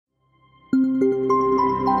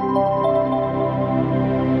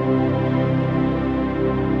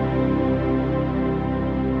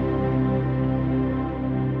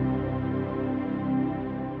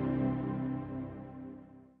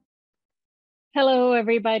Hello,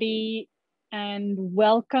 everybody, and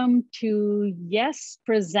welcome to Yes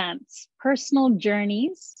Presents Personal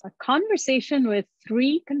Journeys, a conversation with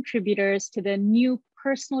three contributors to the new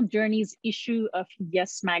Personal Journeys issue of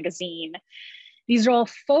Yes Magazine. These are all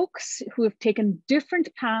folks who have taken different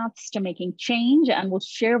paths to making change and will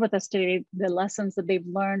share with us today the lessons that they've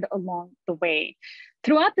learned along the way.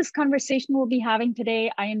 Throughout this conversation we'll be having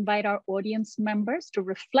today, I invite our audience members to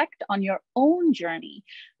reflect on your own journey,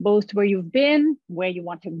 both where you've been, where you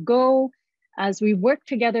want to go, as we work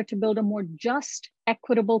together to build a more just,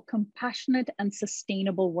 equitable, compassionate, and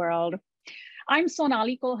sustainable world. I'm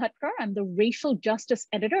Sonali Kolhatkar. I'm the racial justice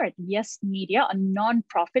editor at Yes Media, a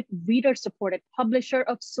nonprofit reader-supported publisher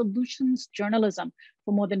of solutions journalism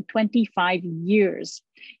for more than 25 years.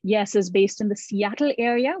 Yes is based in the Seattle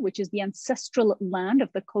area, which is the ancestral land of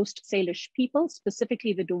the Coast Salish people,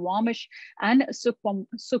 specifically the Duwamish and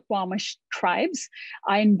Suquamish tribes.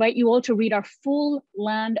 I invite you all to read our full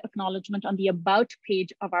land acknowledgement on the About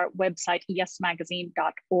page of our website,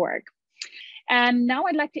 yesmagazine.org. And now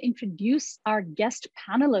I'd like to introduce our guest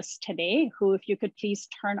panelists today, who, if you could please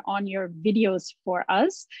turn on your videos for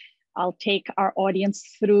us. I'll take our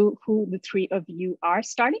audience through who the three of you are,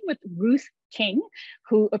 starting with Ruth King,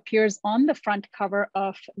 who appears on the front cover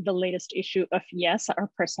of the latest issue of Yes, our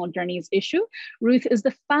Personal Journeys issue. Ruth is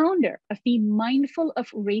the founder of the Mindful of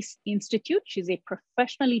Race Institute. She's a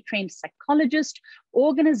professionally trained psychologist,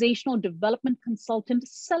 organizational development consultant,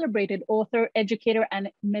 celebrated author, educator, and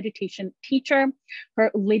meditation teacher. Her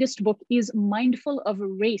latest book is Mindful of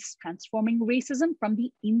Race, Transforming Racism from the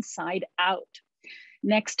Inside Out.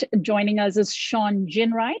 Next, joining us is Shawn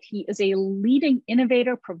Ginwright. He is a leading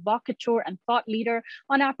innovator, provocateur, and thought leader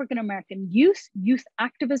on African-American youth, youth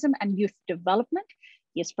activism, and youth development.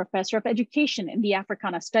 He is professor of education in the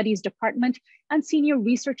Africana Studies Department and senior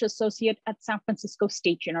research associate at San Francisco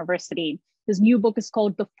State University. His new book is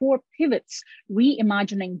called The Four Pivots: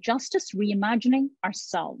 Reimagining Justice, Reimagining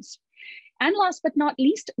Ourselves. And last but not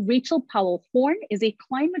least, Rachel Powell Horne is a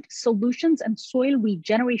climate solutions and soil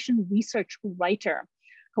regeneration research writer.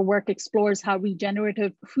 Her work explores how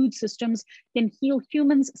regenerative food systems can heal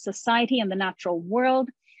humans, society, and the natural world.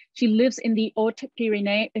 She lives in the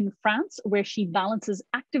Hautes-Pyrénées in France, where she balances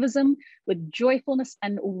activism with joyfulness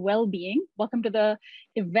and well-being. Welcome to the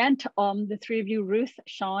event, the three of you, Ruth,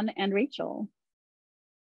 Shawn, and Rachel.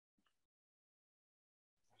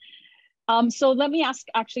 So let me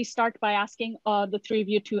start by asking the three of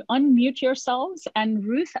you to unmute yourselves. And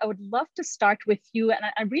Ruth, I would love to start with you, and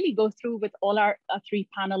I really go through with all our three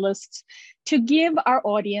panelists to give our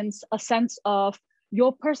audience a sense of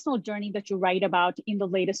your personal journey that you write about in the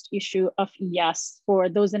latest issue of Yes. For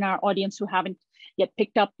those in our audience who haven't yet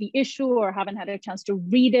picked up the issue or haven't had a chance to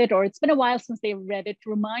read it, or it's been a while since they've read it,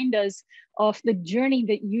 remind us of the journey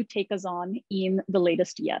that you take us on in the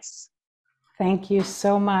latest Yes. Thank you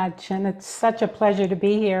so much. And it's such a pleasure to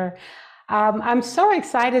be here. I'm so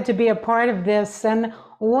excited to be a part of this. And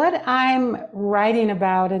what I'm writing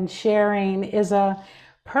about and sharing is a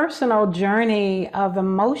personal journey of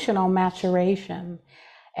emotional maturation.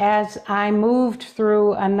 As I moved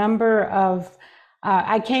through a number of,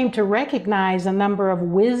 I came to recognize a number of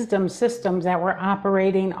wisdom systems that were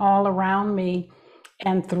operating all around me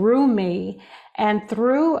and through me. And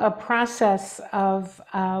through a process of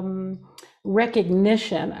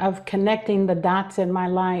recognition, of connecting the dots in my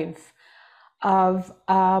life, of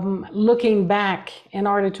looking back in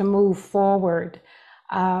order to move forward,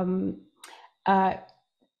 and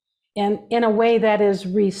in a way that is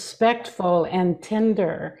respectful and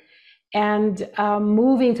tender, and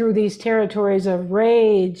moving through these territories of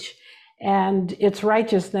rage and its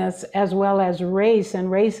righteousness, as well as race and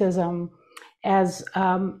racism as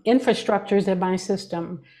infrastructures in my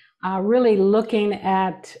system. Really looking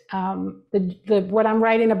at what I'm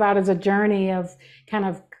writing about is a journey of kind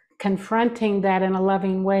of confronting that in a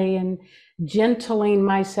loving way and gentling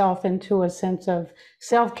myself into a sense of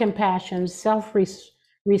self-compassion,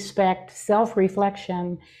 self-respect,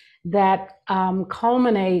 self-reflection that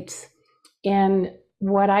culminates in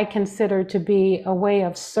what I consider to be a way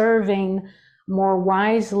of serving more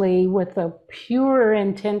wisely with a pure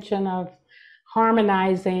intention of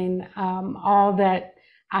harmonizing all that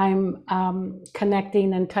I'm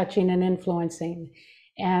connecting and touching and influencing.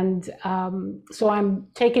 And so I'm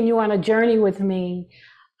taking you on a journey with me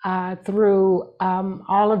through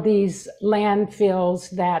all of these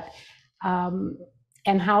landfills that,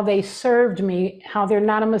 and how they served me, how they're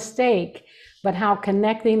not a mistake, but how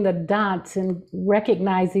connecting the dots and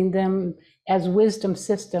recognizing them as wisdom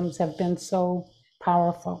systems have been so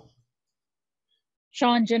powerful.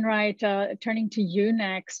 Shawn Ginwright, turning to you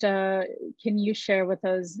next, can you share with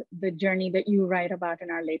us the journey that you write about in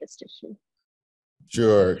our latest issue?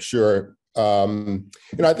 Sure.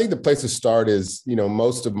 I think the place to start is,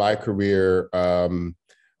 most of my career,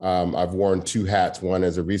 I've worn two hats, one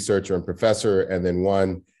as a researcher and professor, and then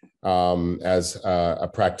one as a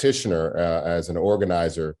practitioner, as an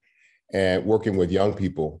organizer, and working with young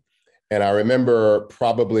people. And I remember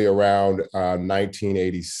probably around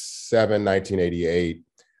 1987, 1988,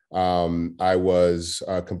 I was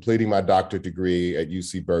completing my doctorate degree at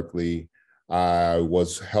UC Berkeley. I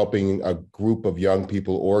was helping a group of young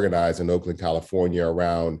people organize in Oakland, California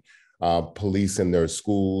around police in their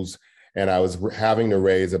schools. And I was having to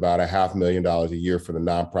raise about $500,000 a year for the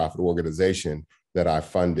nonprofit organization that I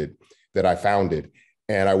founded.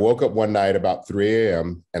 And I woke up one night about 3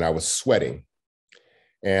 a.m. and I was sweating.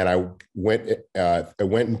 And I went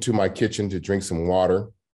into my kitchen to drink some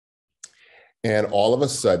water. And all of a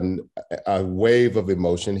sudden, a wave of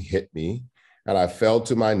emotion hit me. And I fell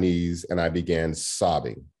to my knees and I began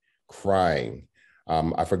sobbing, crying.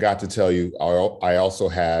 I forgot to tell you, I also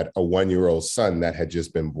had a 1-year-old son that had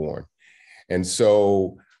just been born. And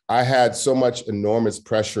so I had so much enormous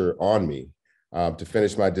pressure on me to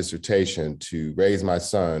finish my dissertation, to raise my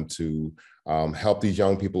son, to help these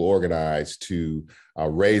young people organize, to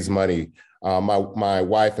raise money. My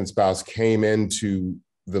wife and spouse came into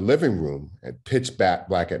the living room at pitch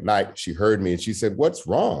black at night. She heard me and she said, "What's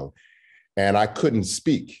wrong?" And I couldn't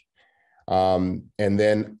speak. And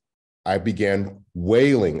then I began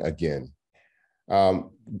wailing again.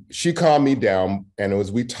 She calmed me down. And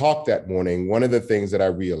as we talked that morning, one of the things that I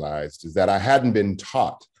realized is that I hadn't been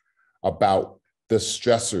taught about the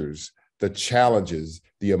stressors, the challenges,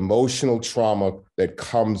 the emotional trauma that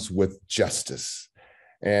comes with justice.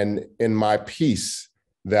 And in my piece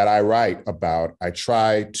that I write about, I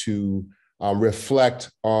try to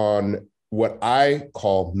reflect on what I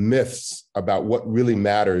call myths about what really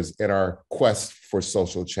matters in our quest for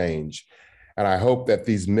social change. And I hope that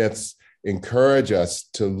these myths encourage us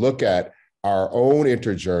to look at our own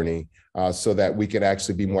interjourney so that we can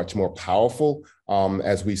actually be much more powerful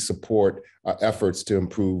as we support efforts to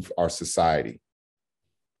improve our society.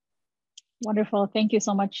 Wonderful. Thank you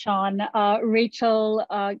so much, Shawn. Rachel,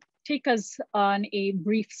 take us on a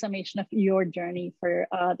brief summation of your journey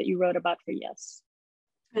that you wrote about for Yes.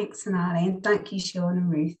 Thanks, Sonali, and thank you, Shawn and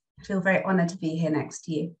Ruth. I feel very honoured to be here next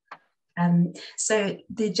to you. So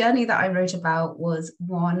the journey that I wrote about was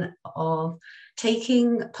one of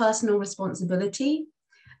taking personal responsibility.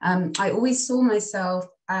 I always saw myself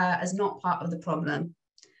as not part of the problem.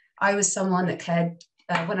 I was someone that cared,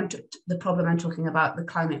 the problem I'm talking about, the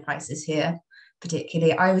climate crisis here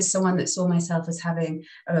particularly, I was someone that saw myself as having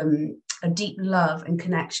a deep love and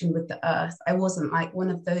connection with the earth. I wasn't like one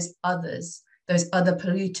of those others, those other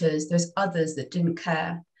polluters, those others that didn't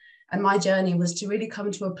care. And my journey was to really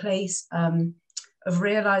come to a place of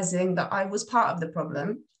realizing that I was part of the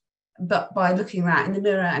problem, but by looking that in the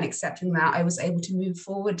mirror and accepting that, I was able to move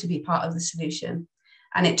forward to be part of the solution.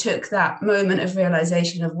 And it took that moment of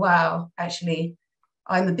realization of, wow, actually,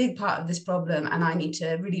 I'm a big part of this problem and I need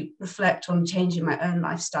to really reflect on changing my own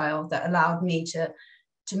lifestyle that allowed me to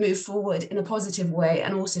move forward in a positive way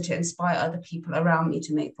and also to inspire other people around me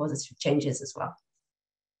to make positive changes as well.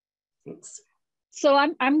 Thanks. So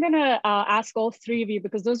I'm going to ask all three of you,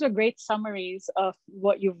 because those are great summaries of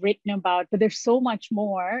what you've written about, but there's so much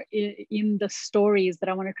more in the stories that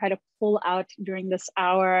I want to try to pull out during this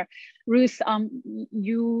hour. Ruth,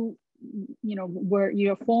 your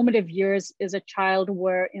formative years as a child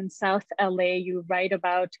were in South LA. You write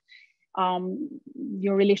about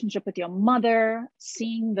your relationship with your mother,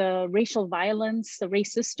 seeing the racial violence, the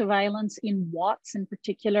racist violence in Watts in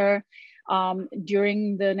particular,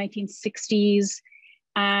 during the 1960s,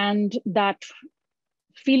 and that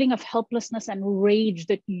feeling of helplessness and rage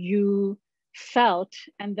that you felt,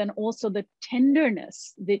 and then also the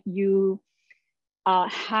tenderness that you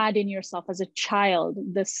had in yourself as a child,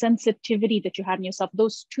 the sensitivity that you had in yourself.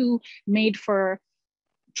 Those two made for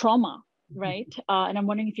trauma, right? And I'm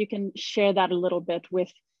wondering if you can share that a little bit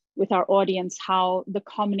with our audience, how the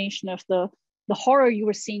combination of the horror you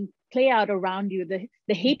were seeing play out around you,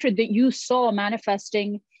 the hatred that you saw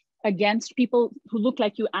manifesting against people who look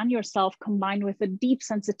like you and yourself, combined with the deep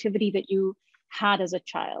sensitivity that you had as a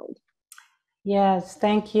child. Yes,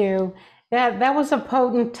 thank you. That was a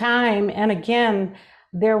potent time, and again,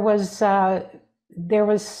 there was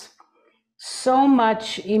so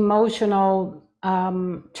much emotional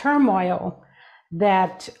turmoil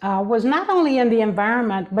that was not only in the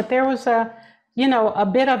environment, but there was a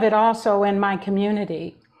bit of it also in my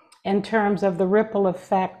community, in terms of the ripple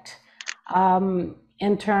effect.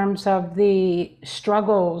 in terms of the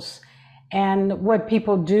struggles and what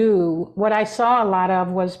people do. What I saw a lot of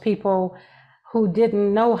was people who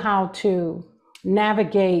didn't know how to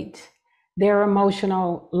navigate their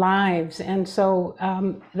emotional lives. And so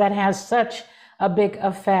that has such a big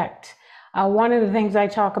effect. One of the things I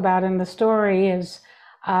talk about in the story is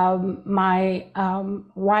my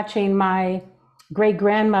watching my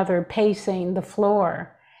great-grandmother pacing the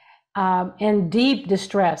floor in deep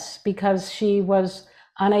distress because she was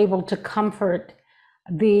unable to comfort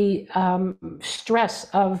the stress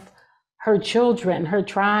of her children, her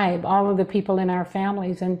tribe, all of the people in our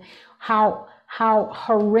families, and how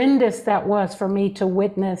horrendous that was for me to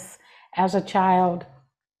witness as a child.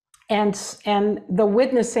 And the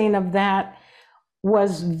witnessing of that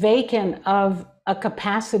was vacant of a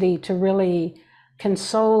capacity to really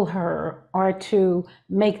console her or to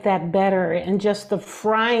make that better, and just the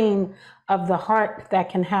frying of the heart that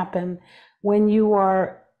can happen when you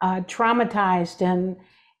are traumatized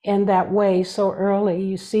in that way so early.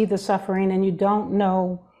 You see the suffering and you don't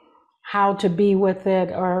know how to be with it,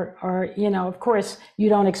 or of course you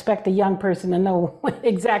don't expect a young person to know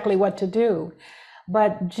exactly what to do,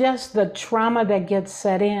 but just the trauma that gets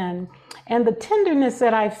set in. And the tenderness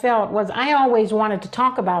that I felt was I always wanted to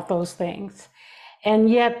talk about those things, and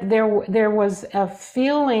yet there was a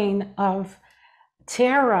feeling of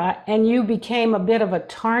terror, and you became a bit of a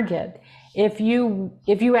target. If you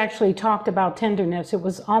actually talked about tenderness, it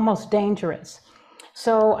was almost dangerous.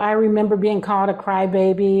 So I remember being called a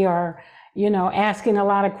crybaby, or asking a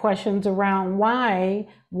lot of questions around why.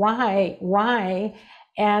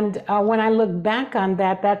 And when I look back on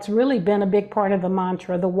that, that's really been a big part of the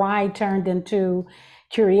mantra. The why turned into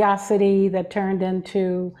curiosity, that turned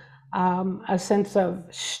into a sense of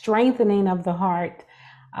strengthening of the heart,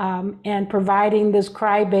 and providing this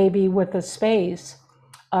crybaby with a space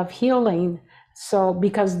of healing. So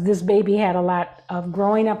because this baby had a lot of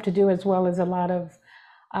growing up to do, as well as a lot of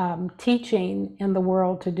teaching in the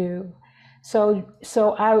world to do. So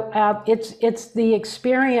it's the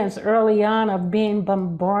experience early on of being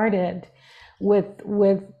bombarded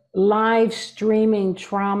with live streaming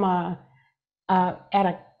trauma at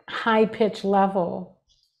a high pitched level,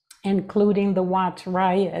 including the Watts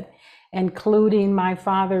riot, including my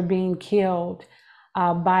father being killed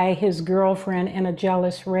by his girlfriend in a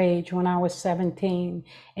jealous rage when I was 17,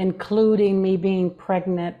 including me being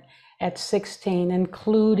pregnant at 16,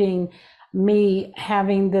 including me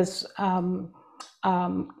having this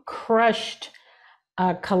crushed,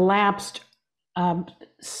 collapsed,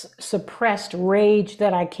 suppressed rage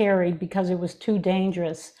that I carried because it was too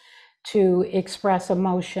dangerous to express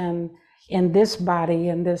emotion in this body,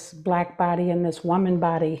 in this Black body, in this woman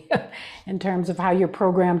body, in terms of how you're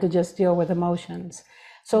programmed to just deal with emotions.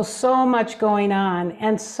 So much going on,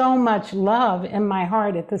 and so much love in my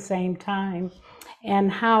heart at the same time, and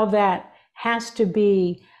how that has to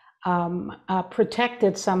be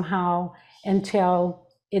protected somehow until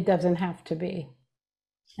it doesn't have to be.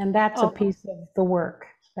 And that's a piece of the work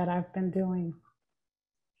that I've been doing.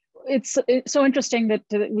 It's so interesting that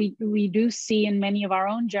we do see in many of our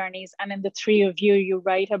own journeys, and in the three of you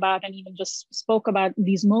write about and even just spoke about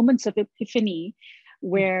these moments of epiphany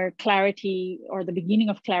where clarity, or the beginning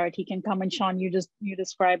of clarity, can come. And Shawn, you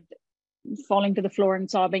described falling to the floor and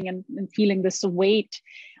sobbing and feeling this weight.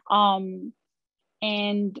 And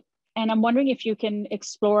I'm wondering if you can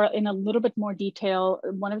explore in a little bit more detail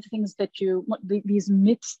one of the things that these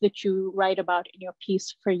myths that you write about in your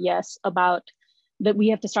piece for Yes, about that we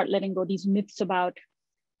have to start letting go, these myths about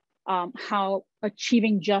how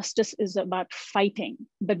achieving justice is about fighting.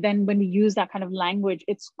 But then when we use that kind of language,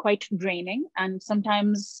 it's quite draining and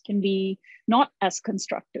sometimes can be not as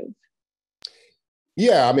constructive.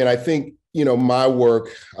 Yeah, I mean, I think, my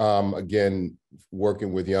work, again,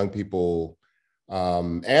 working with young people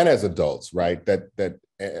and as adults, right, that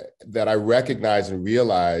I recognized and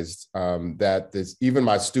realized that even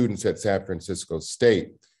my students at San Francisco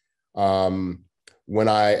State, when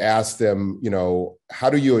I asked them, how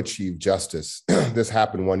do you achieve justice? This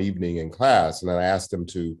happened one evening in class, and then I asked them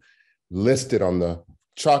to list it on the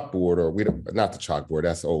chalkboard, not the chalkboard,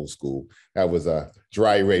 that's old school. That was a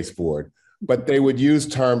dry erase board. But they would use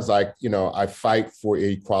terms like, I fight for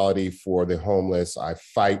equality for the homeless, I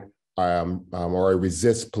fight or I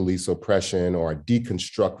resist police oppression, or I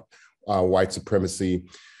deconstruct white supremacy.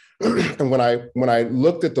 And when I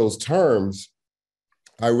looked at those terms,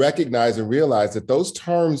 I recognized and realized that those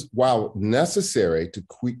terms, while necessary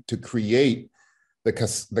to create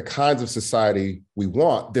the kinds of society we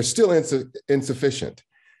want, they're still insufficient.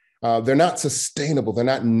 they're not sustainable. They're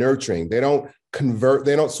not nurturing. They don't convert.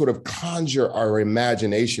 They don't sort of conjure our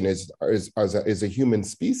imagination as a human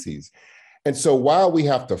species. And so while we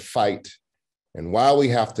have to fight and while we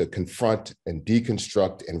have to confront and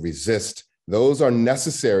deconstruct and resist, those are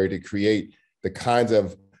necessary to create the kinds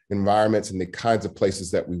of environments and the kinds of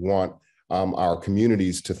places that we want our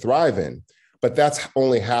communities to thrive in. But that's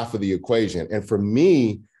only half of the equation. And for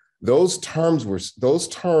me, those terms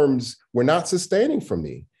were not sustaining for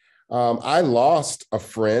me. I lost a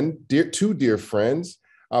friend, two dear friends,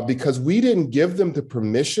 because we didn't give them the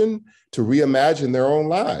permission to reimagine their own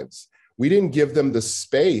lives. We didn't give them the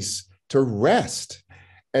space to rest.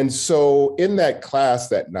 And so in that class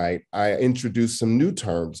that night, I introduced some new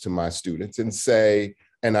terms to my students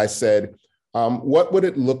and I said, what would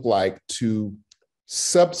it look like to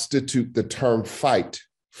substitute the term fight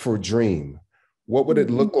for dream? What would it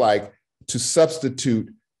look like to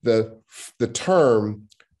substitute the term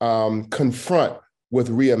confront with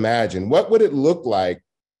reimagine? What would it look like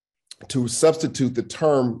to substitute the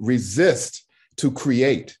term resist to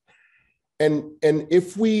create? And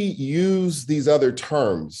if we use these other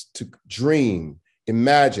terms to dream,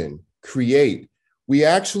 imagine, create, we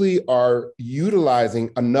actually are utilizing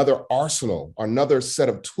another arsenal, another set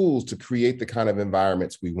of tools to create the kind of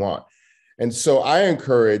environments we want. And so I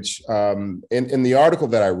encourage, in the article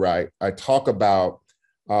that I write, I talk about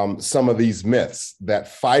some of these myths that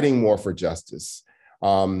fighting more for justice,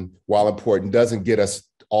 while important, doesn't get us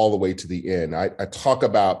all the way to the end. I talk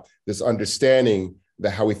about this understanding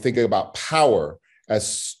that how we think about power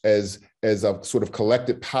as a sort of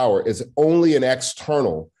collective power is only an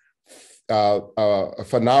external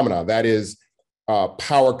phenomena. That is,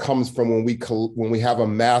 power comes from when we have a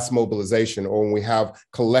mass mobilization or when we have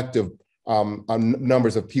collective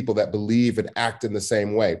numbers of people that believe and act in the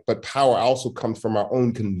same way. But power also comes from our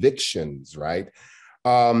own convictions, right?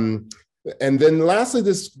 And then lastly,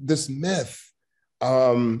 this myth.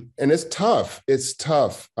 And it's tough,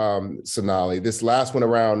 Sonali, this last one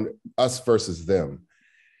around us versus them.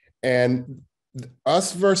 And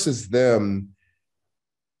us versus them,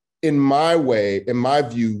 in my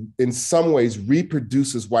view, in some ways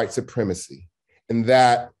reproduces white supremacy, in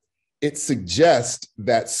that it suggests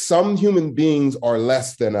that some human beings are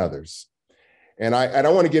less than others. And I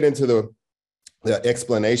don't want to get into the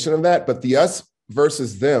explanation of that, but the us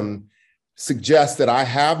versus them suggests that I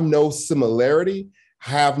have no similarity,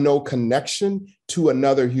 have no connection to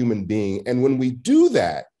another human being. And when we do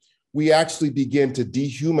that, we actually begin to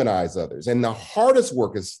dehumanize others. And the hardest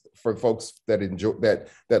work is for folks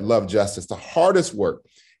that love justice. The hardest work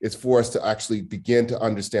is for us to actually begin to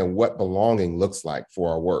understand what belonging looks like for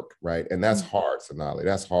our work, right? And that's hard, Sonali,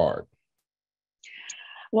 that's hard.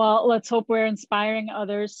 Well, let's hope we're inspiring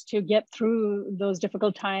others to get through those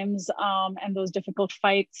difficult times and those difficult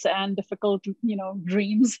fights and difficult,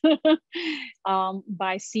 dreams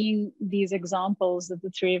by seeing these examples that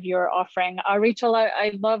the three of you are offering. Rachel,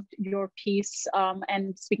 I loved your piece.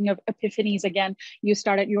 And speaking of epiphanies, again, you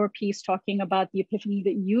started your piece talking about the epiphany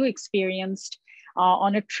that you experienced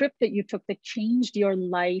on a trip that you took that changed your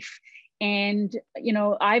life. And,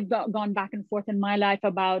 I've gone back and forth in my life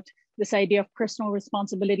about this idea of personal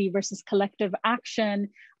responsibility versus collective action.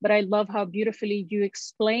 But I love how beautifully you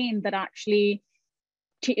explained that actually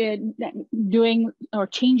doing or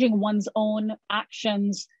changing one's own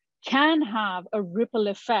actions can have a ripple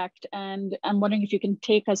effect. And I'm wondering if you can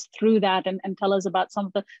take us through that and tell us about some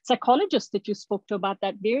of the psychologists that you spoke to about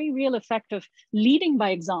that very real effect of leading by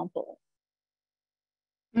example.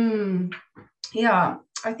 Yeah,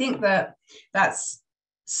 I think that's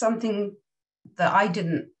something that I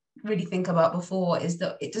didn't really think about before, is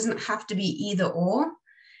that it doesn't have to be either or.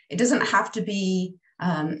 It doesn't have to be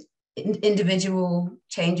individual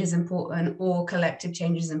change is important or collective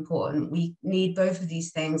change is important. We need both of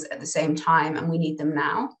these things at the same time, and we need them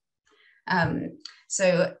now.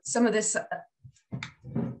 So some of the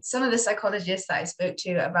psychologists that I spoke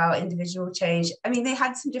to about individual change, they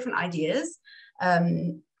had some different ideas.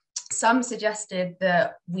 Some suggested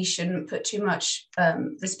that we shouldn't put too much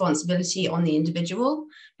responsibility on the individual,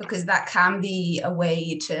 because that can be a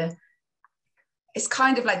way to, it's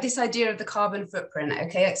kind of like this idea of the carbon footprint,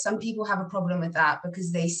 okay? Some people have a problem with that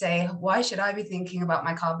because they say, why should I be thinking about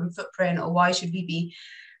my carbon footprint, or why should we be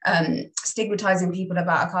stigmatizing people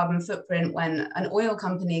about a carbon footprint when an oil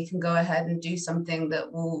company can go ahead and do something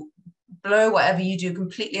that will blow whatever you do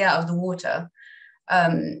completely out of the water.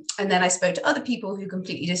 And then I spoke to other people who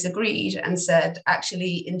completely disagreed and said,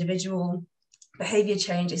 actually, individual behavior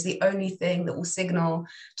change is the only thing that will signal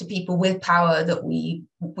to people with power that we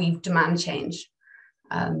demand change.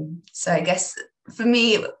 So I guess for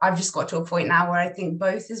me, I've just got to a point now where I think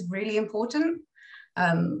both is really important.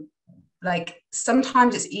 Like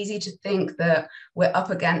sometimes it's easy to think that we're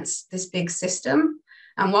up against this big system.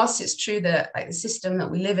 And whilst it's true that like the system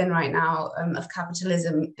that we live in right now of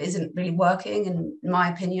capitalism isn't really working, in my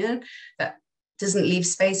opinion, that doesn't leave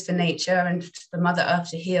space for nature and for Mother Earth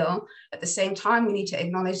to heal. At the same time, we need to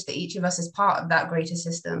acknowledge that each of us is part of that greater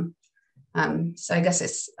system. So I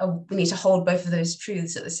guess we need to hold both of those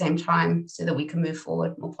truths at the same time so that we can move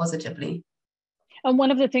forward more positively. And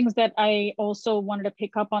one of the things that I also wanted to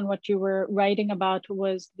pick up on what you were writing about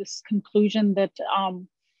was this conclusion that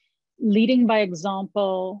leading by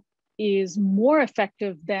example is more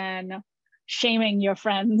effective than shaming your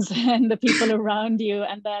friends and the people around you,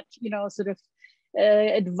 and that, sort of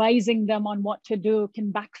advising them on what to do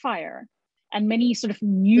can backfire. And many sort of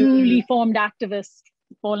newly formed activists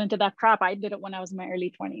fall into that trap. I did it when I was in my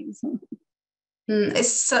early 20s.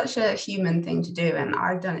 It's such a human thing to do, and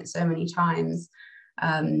I've done it so many times.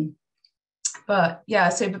 But yeah,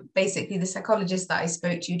 so basically the psychologist that I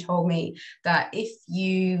spoke to told me that if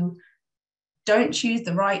you don't choose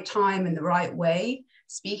the right time and the right way,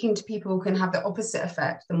 speaking to people can have the opposite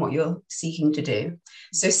effect than what you're seeking to do.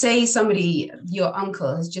 So say somebody, your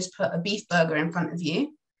uncle, has just put a beef burger in front of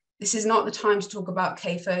you. This is not the time to talk about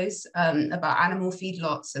CAFOs, about animal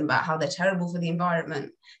feedlots and about how they're terrible for the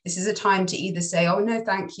environment. This is a time to either say, oh, no,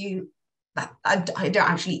 thank you, I don't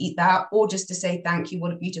actually eat that, or just to say, thank you,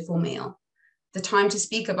 what a beautiful meal. The time to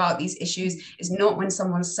speak about these issues is not when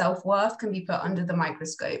someone's self-worth can be put under the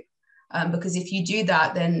microscope. Because if you do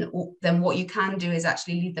that, then what you can do is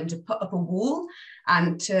actually lead them to put up a wall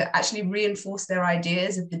and to actually reinforce their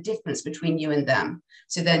ideas of the difference between you and them.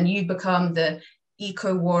 So then you become the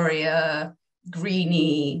eco-warrior,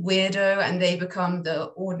 greenie weirdo, and they become the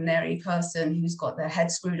ordinary person who's got their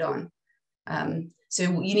head screwed on. So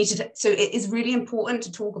it is really important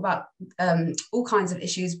to talk about all kinds of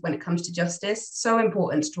issues when it comes to justice. So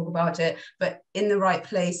important to talk about it, but in the right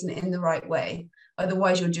place and in the right way.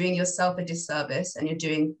 Otherwise, you're doing yourself a disservice and you're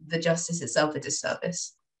doing the justice itself a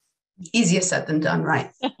disservice. Easier said than done,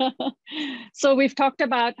 right? So we've talked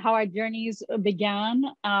about how our journeys began.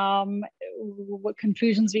 What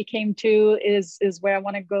conclusions we came to is where I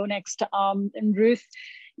want to go next. And Ruth,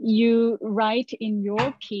 you write in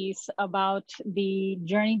your piece about the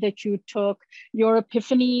journey that you took. Your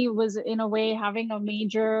epiphany was, in a way, having a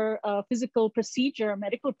major physical procedure,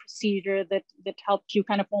 medical procedure that helped you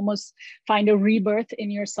kind of almost find a rebirth in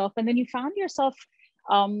yourself. And then you found yourself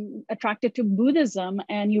attracted to Buddhism,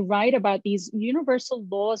 and you write about these universal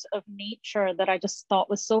laws of nature that I just thought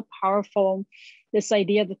was so powerful. This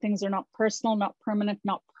idea that things are not personal, not permanent,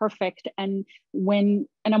 not perfect. And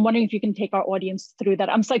I'm wondering if you can take our audience through that.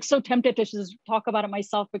 I'm like so tempted to just talk about it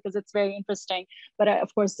myself because it's very interesting, but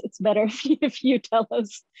of course it's better if you tell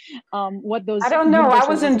us what those. I don't know. I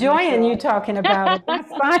was enjoying you talking about it.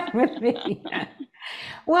 That's fine with me.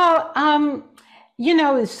 Well,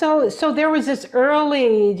 so there was this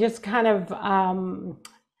early, just kind of,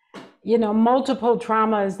 multiple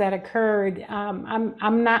traumas that occurred.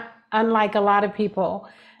 I'm not unlike a lot of people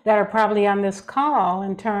that are probably on this call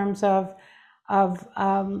in terms of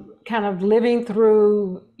kind of living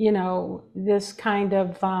through, this kind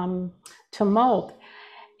of tumult.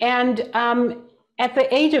 And at the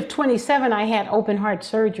age of 27, I had open heart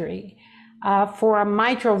surgery for a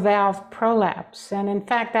mitral valve prolapse. And in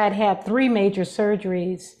fact, I'd had 3 major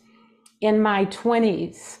surgeries in my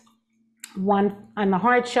 20s. One on the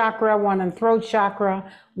heart chakra, one on the throat chakra,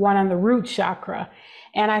 one on the root chakra.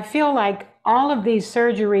 And I feel like all of these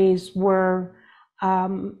surgeries were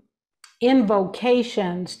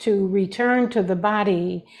invocations to return to the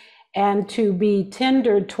body and to be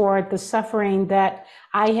tendered toward the suffering that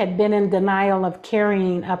I had been in denial of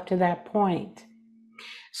carrying up to that point.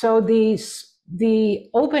 So the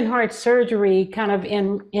open heart surgery kind of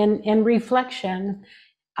in reflection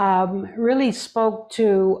really spoke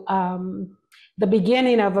to the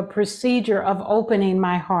beginning of a procedure of opening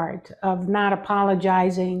my heart, of not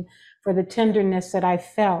apologizing for the tenderness that I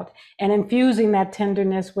felt, and infusing that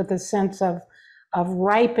tenderness with a sense of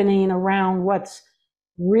ripening around what's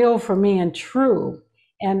real for me and true,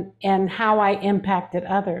 and how I impacted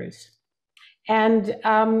others. And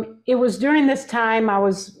it was during this time I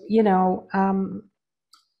was,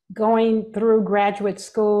 going through graduate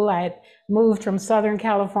school. I had moved from Southern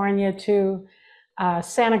California to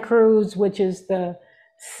Santa Cruz, which is the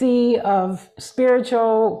sea of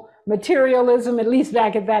spiritual materialism, at least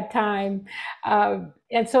back at that time.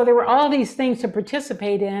 And so there were all these things to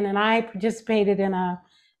participate in, and I participated in a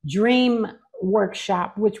dream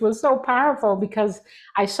workshop, which was so powerful because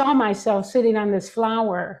I saw myself sitting on this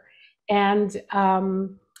flower And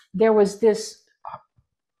there was this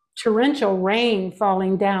torrential rain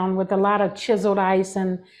falling down with a lot of chiseled ice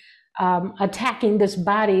and attacking this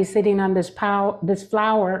body sitting on this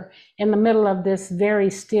flower in the middle of this very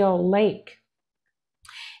still lake.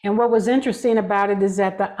 And what was interesting about it is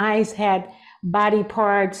that the ice had body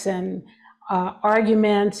parts and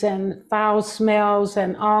arguments and foul smells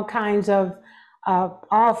and all kinds of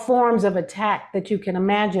all forms of attack that you can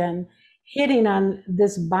imagine hitting on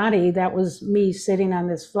this body that was me sitting on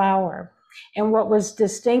this flower. And what was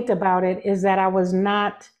distinct about it is that I was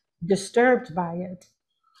not disturbed by it.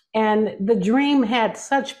 And the dream had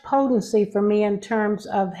such potency for me in terms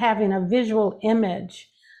of having a visual image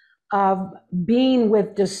of being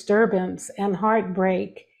with disturbance and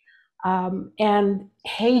heartbreak and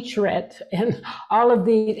hatred and all of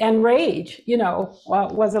the, and rage,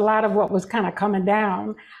 was a lot of what was kind of coming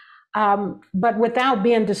down, but without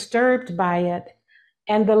being disturbed by it.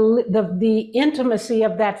 And the intimacy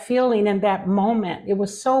of that feeling in that moment, it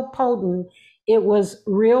was so potent, it was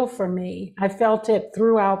real for me. I felt it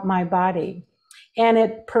throughout my body. And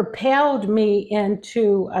it propelled me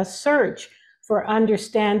into a search for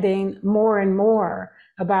understanding more and more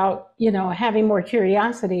about, having more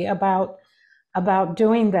curiosity about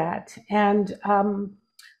doing that. And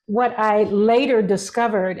what I later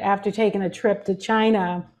discovered after taking a trip to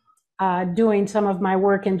China, doing some of my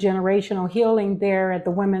work in generational healing there at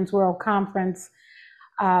the Women's World Conference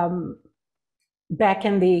back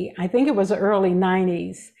in I think it was the early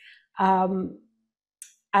 90s,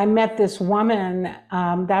 I met this woman,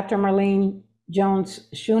 Dr. Marlene Jones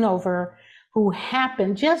Schoonover, who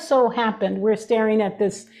just so happened, we're staring at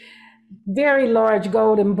this very large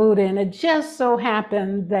golden Buddha, and it just so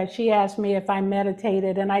happened that she asked me if I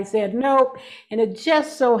meditated, and I said nope. And it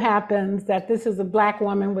just so happens that this is a Black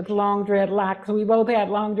woman with long dreadlocks. We both had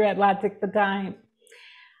long dreadlocks at the time.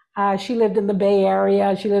 She lived in the Bay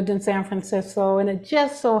Area, she lived in San Francisco, and it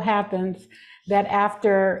just so happens that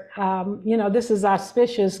after, this is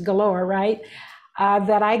auspicious galore, right?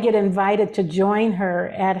 That I get invited to join her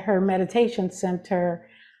at her meditation center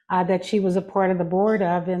that she was a part of the board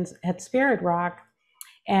of at Spirit Rock,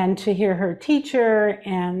 and to hear her teacher.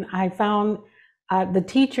 And I found the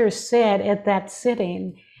teacher said at that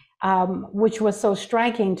sitting, which was so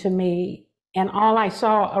striking to me, and all I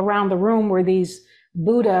saw around the room were these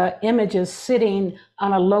Buddha images sitting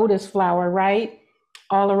on a lotus flower, right?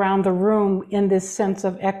 All around the room in this sense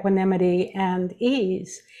of equanimity and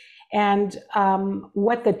ease. And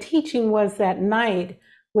what the teaching was that night,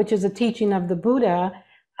 which is a teaching of the Buddha,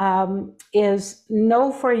 is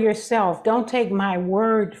know for yourself. Don't take my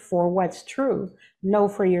word for what's true. Know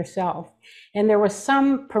for yourself. And there was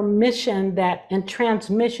some permission and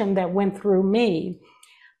transmission that went through me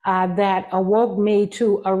that awoke me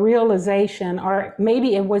to a realization, or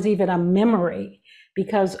maybe it was even a memory,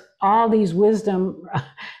 because all these wisdom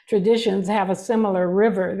traditions have a similar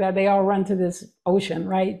river that they all run to this ocean,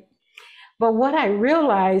 right? But what I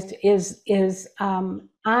realized is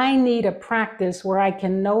I need a practice where I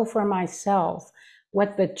can know for myself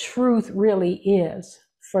what the truth really is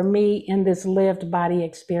for me in this lived body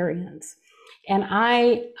experience. And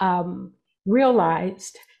I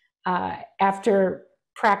realized after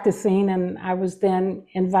practicing, and I was then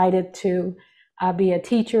invited to be a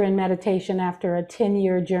teacher in meditation after a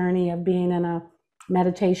 10-year journey of being in a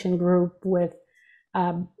meditation group with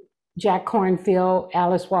Jack Kornfield,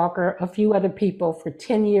 Alice Walker, a few other people. For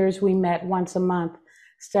 10 years, we met once a month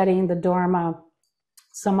studying the Dharma.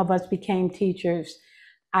 Some of us became teachers.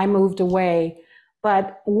 I moved away.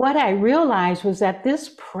 But what I realized was that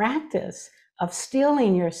this practice of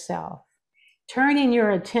stilling yourself, turning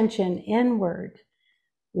your attention inward,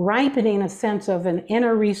 ripening a sense of an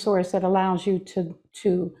inner resource that allows you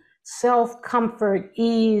to self-comfort,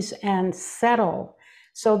 ease, and settle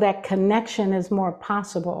so that connection is more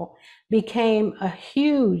possible, became a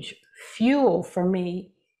huge fuel for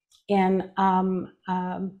me in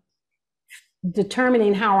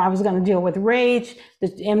determining how I was going to deal with rage,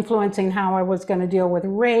 influencing how I was going to deal with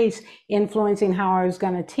race, influencing how I was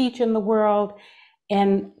going to teach in the world.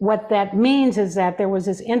 And what that means is that there was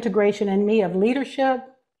this integration in me of leadership,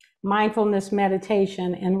 mindfulness,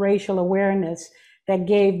 meditation, and racial awareness that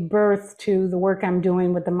gave birth to the work I'm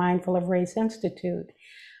doing with the Mindful of Race Institute.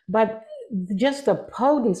 But just the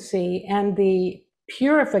potency and the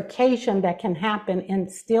purification that can happen in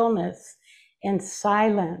stillness and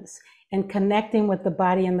silence and connecting with the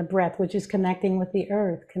body and the breath, which is connecting with the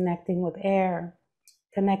earth, connecting with air,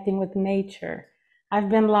 connecting with nature. I've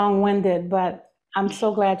been long-winded, but I'm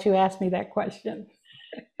so glad you asked me that question.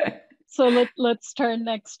 So let's turn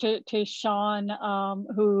next to Shawn,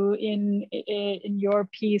 who in your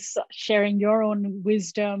piece, sharing your own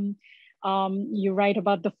wisdom, you write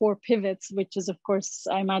about the 4 pivots, which is, of course,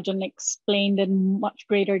 I imagine, explained in much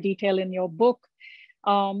greater detail in your book.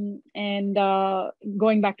 And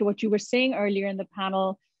going back to what you were saying earlier in the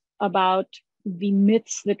panel about the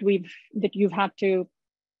myths that you've had to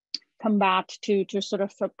combat to sort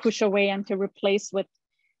of push away and to replace with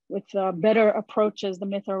better approaches, the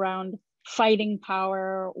myth around fighting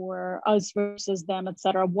power or us versus them, et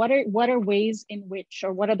cetera. What are ways in which,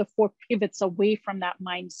 or what are the 4 pivots away from that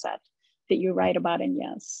mindset that you write about in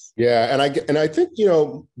Yes? Yeah, and I think,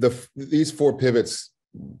 these 4 pivots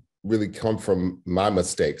really come from my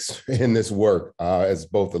mistakes in this work as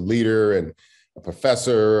both a leader and a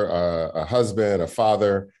professor, a husband, a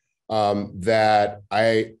father, that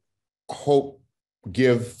I hope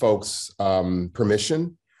give folks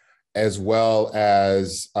permission, as well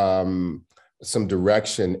as some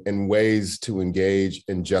direction and ways to engage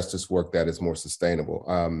in justice work that is more sustainable.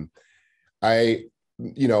 I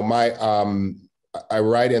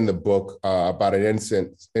write in the book about an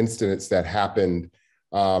incident that happened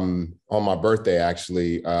on my birthday,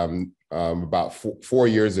 actually, about 4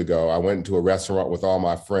 years ago. I went into a restaurant with all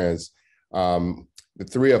my friends. The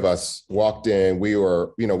 3 of us walked in.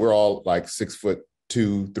 We're all like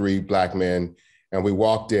 6'2", 3 Black men. And we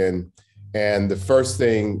walked in, and the first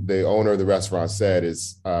thing the owner of the restaurant said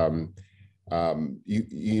is, if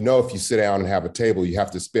you sit down and have a table, you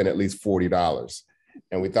have to spend at least $40.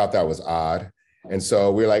 And we thought that was odd. And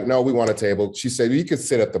so we're like, no, we want a table. She said, you could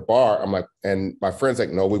sit at the bar. I'm like, and my friend's like,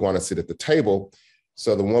 no, we want to sit at the table.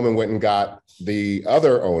 So the woman went and got the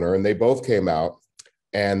other owner, and they both came out.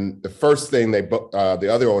 And the first thing the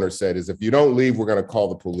other owner said is, if you don't leave, we're going to call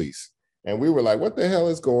the police. And we were like, what the hell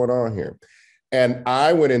is going on here? And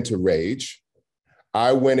I went into rage.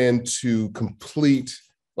 I went into complete,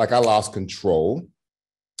 I lost control.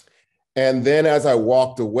 And then as I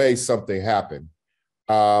walked away, something happened.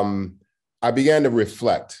 I began to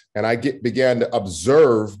reflect, and I began to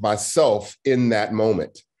observe myself in that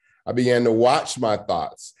moment. I began to watch my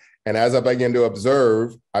thoughts. And as I began to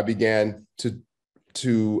observe, I began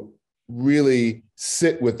to really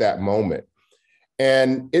sit with that moment.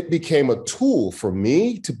 And it became a tool for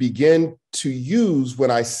me to begin to use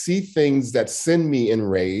when I see things that send me in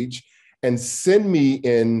rage and send me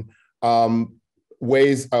in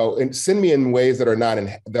ways that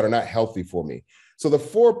are not healthy for me. So the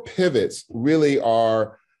 4 pivots really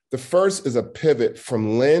are: the first is a pivot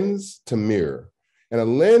from lens to mirror. And a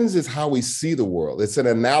lens is how we see the world. It's an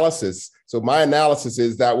analysis. So my analysis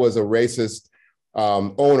is that was a racist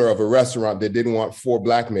owner of a restaurant that didn't want 4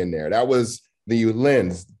 Black men there. That was the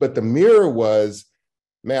lens. But the mirror was,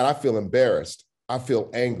 man, I feel embarrassed. I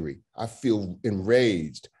feel angry. I feel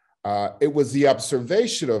enraged. It was the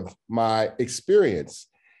observation of my experience.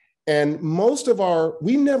 And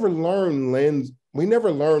we never learn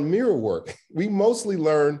mirror work. We mostly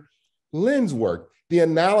learn lens work, the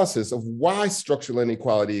analysis of why structural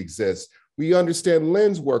inequality exists. We understand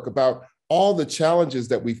lens work about all the challenges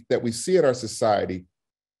that we see in our society.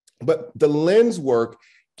 But the lens work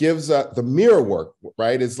gives the mirror work,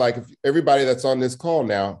 right? It's like if everybody that's on this call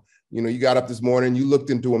now, you got up this morning, you looked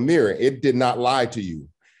into a mirror. It did not lie to you.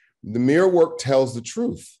 The mirror work tells the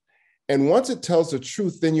truth. And once it tells the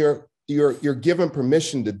truth, then you're given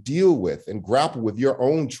permission to deal with and grapple with your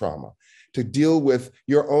own trauma, to deal with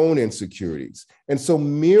your own insecurities. And so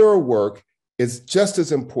mirror work is just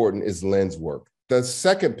as important as lens work. The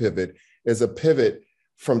second pivot is a pivot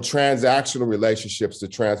from transactional relationships to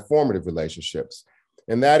transformative relationships.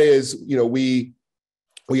 And that is, we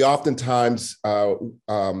oftentimes all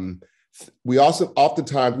have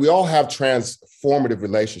transformative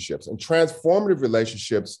relationships, and transformative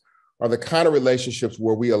relationships are the kind of relationships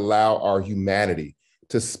where we allow our humanity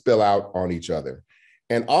to spill out on each other.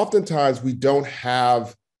 And oftentimes we don't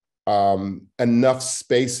have enough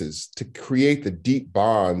spaces to create the deep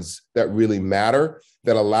bonds that really matter,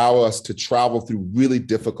 that allow us to travel through really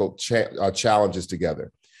difficult challenges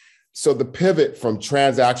together. So the pivot from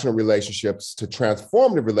transactional relationships to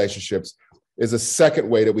transformative relationships is a second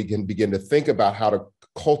way that we can begin to think about how to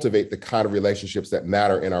cultivate the kind of relationships that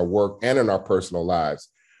matter in our work and in our personal lives.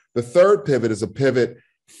 The third pivot is a pivot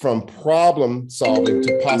from problem solving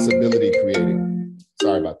to possibility creating.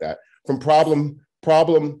 Sorry about that. From problem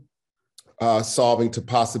solving to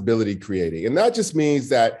possibility creating. And that just means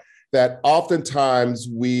that oftentimes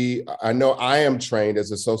I know I am trained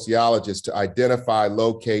as a sociologist to identify,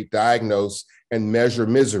 locate, diagnose, and measure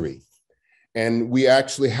misery. And we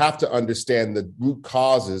actually have to understand the root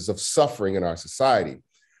causes of suffering in our society.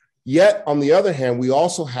 Yet, on the other hand, we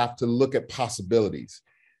also have to look at possibilities.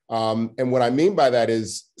 And what I mean by that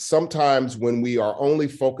is sometimes when we are only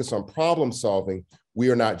focused on problem solving, we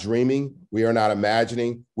are not dreaming, we are not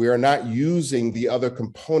imagining, we are not using the other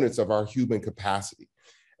components of our human capacity.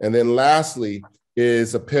 And then lastly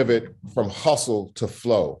is a pivot from hustle to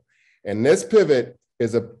flow. And this pivot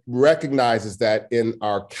recognizes that in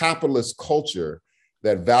our capitalist culture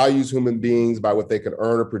that values human beings by what they can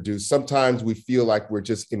earn or produce, sometimes we feel like we're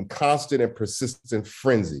just in constant and persistent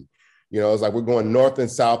frenzy. It's like we're going north and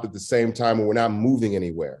south at the same time and we're not moving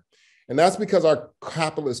anywhere. And that's because our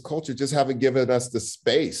capitalist culture just haven't given us the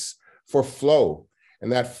space for flow.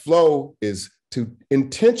 And that flow is to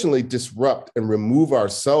intentionally disrupt and remove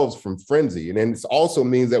ourselves from frenzy. And then it also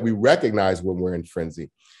means that we recognize when we're in frenzy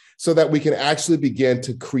so that we can actually begin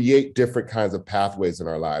to create different kinds of pathways in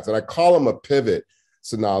our lives. And I call them a pivot,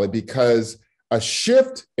 Sonali, because a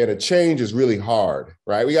shift and a change is really hard,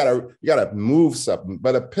 right? You gotta move something,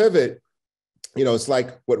 but a pivot, it's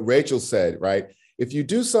like what Rachel said, right? If you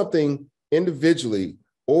do something individually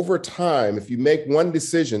over time, if you make one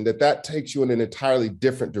decision, that takes you in an entirely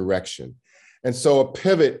different direction. And so a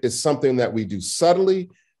pivot is something that we do subtly,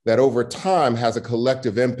 that over time has a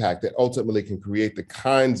collective impact that ultimately can create the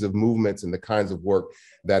kinds of movements and the kinds of work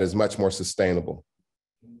that is much more sustainable.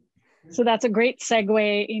 So that's a great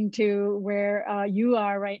segue into where you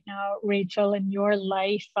are right now, Rachel, in your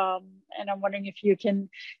life. And I'm wondering if you can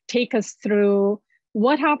take us through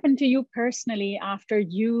what happened to you personally after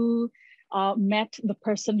you met the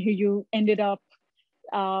person who you ended up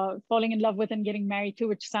falling in love with and getting married to,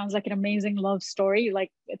 which sounds like an amazing love story.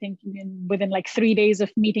 Like, I think within like 3 days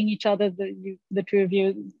of meeting each other, the two of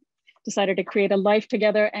you decided to create a life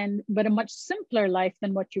together, but a much simpler life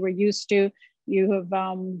than what you were used to. You have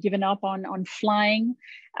given up on flying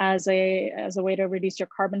as a way to reduce your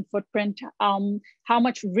carbon footprint. How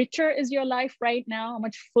much richer is your life right now? How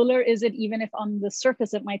much fuller is it, even if on the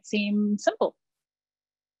surface it might seem simple?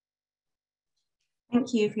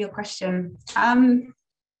 Thank you for your question.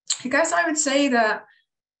 I guess I would say that,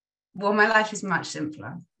 well, my life is much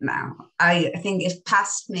simpler now. I think if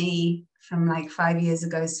past me from like 5 years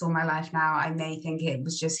ago saw my life now, I may think it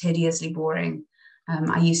was just hideously boring.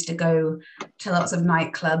 I used to go to lots of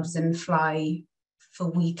nightclubs and fly for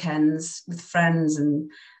weekends with friends, and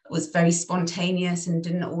was very spontaneous and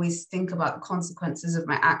didn't always think about the consequences of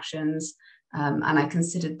my actions. And I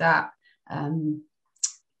considered that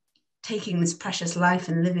taking this precious life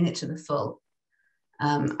and living it to the full.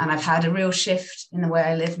 And I've had a real shift in the way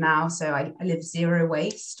I live now. So I live zero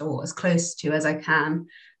waste, or as close to as I can.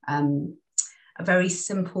 A very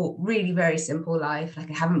simple, really very simple life. Like,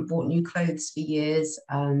 I haven't bought new clothes for years.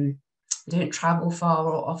 I don't travel far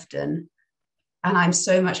or often. And I'm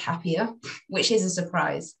so much happier, which is a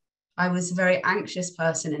surprise. I was a very anxious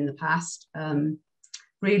person in the past,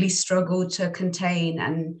 really struggled to contain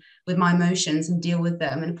and with my emotions and deal with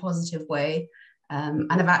them in a positive way.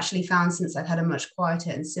 And I've actually found, since I've had a much quieter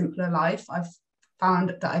and simpler life, I've found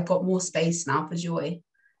that I've got more space now for joy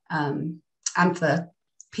and for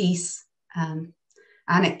peace. And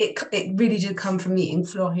it really did come from meeting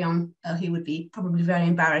Florian. He would be probably very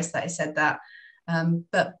embarrassed that I said that.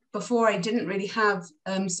 But before, I didn't really have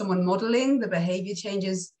someone modeling the behavior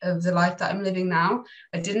changes of the life that I'm living now.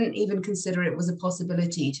 I didn't even consider it was a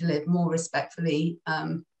possibility to live more respectfully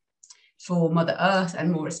for Mother Earth,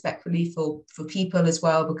 and more respectfully for people as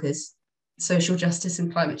well, because social justice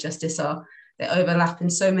and climate justice they overlap in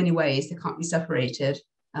so many ways, they can't be separated.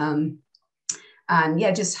 And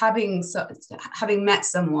yeah, just having met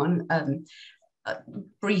someone, a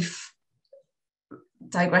brief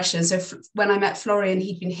digression. So when I met Florian,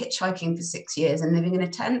 he'd been hitchhiking for 6 years and living in a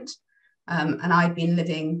tent. And I'd been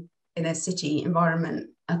living in a city environment,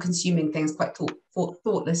 consuming things quite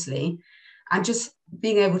thoughtlessly. And just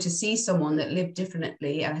being able to see someone that lived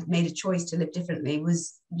differently and had made a choice to live differently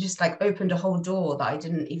was just like opened a whole door that I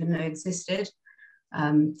didn't even know existed.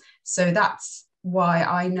 So that's why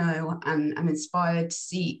I know and I'm inspired to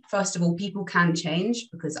see, first of all, people can change,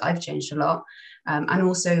 because I've changed a lot. And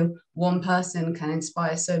also one person can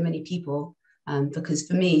inspire so many people. Because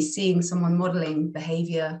for me, seeing someone modeling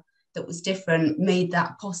behavior that was different made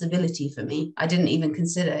that possibility for me. I didn't even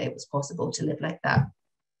consider it was possible to live like that.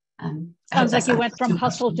 Sounds like you went from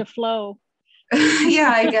hustle to flow.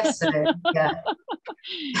 Yeah, I guess so. Yeah.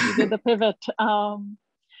 You did the pivot.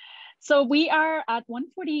 So we are at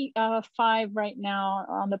 1:45 right now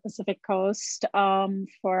on the Pacific Coast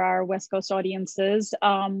for our West Coast audiences.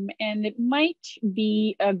 And it might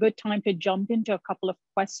be a good time to jump into a couple of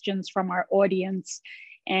questions from our audience.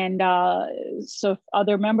 And so if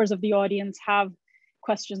other members of the audience have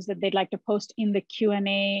questions that they'd like to post in the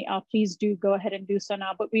Q&A, please do go ahead and do so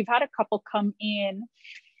now. But we've had a couple come in,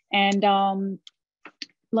 and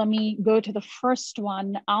let me go to the first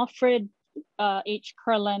one. Alfred H.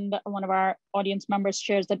 Kurland, one of our audience members,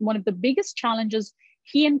 shares that one of the biggest challenges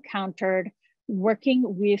he encountered working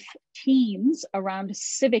with teens around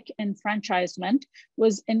civic enfranchisement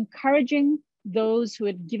was encouraging those who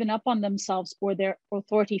had given up on themselves or their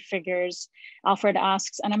authority figures. Alfred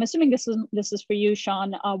asks, and I'm assuming this is for you,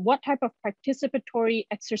 Shawn, what type of participatory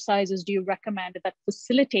exercises do you recommend that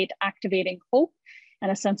facilitate activating hope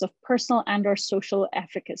and a sense of personal and or social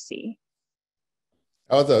efficacy?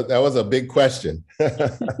 That was a big question.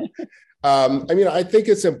 I think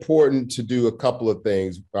it's important to do a couple of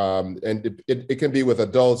things, and it can be with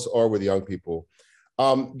adults or with young people.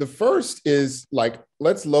 The first is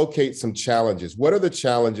let's locate some challenges. What are the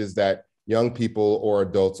challenges that young people or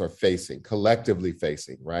adults are facing, collectively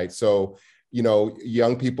facing, right? So,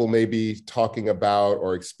 young people may be talking about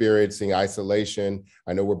or experiencing isolation.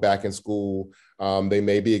 I know we're back in school. They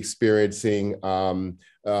may be experiencing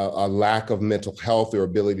a lack of mental health or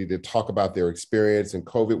ability to talk about their experience in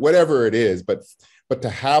COVID, whatever it is, but to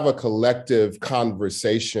have a collective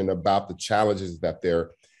conversation about the challenges that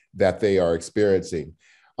they are experiencing.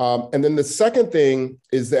 And then the second thing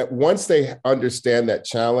is that once they understand that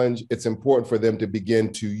challenge, it's important for them to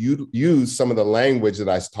begin to use some of the language that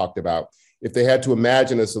I talked about. If they had to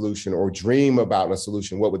imagine a solution or dream about a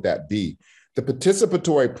solution, what would that be? The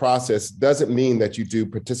participatory process doesn't mean that you do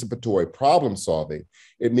participatory problem solving.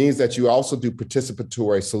 It means that you also do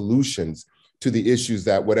participatory solutions to the issues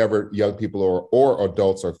that whatever young people or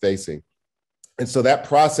adults are facing. And so that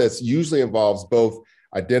process usually involves both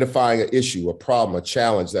identifying an issue, a problem, a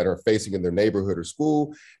challenge that are facing in their neighborhood or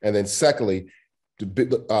school. And then secondly,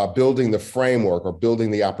 building the framework or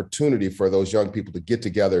building the opportunity for those young people to get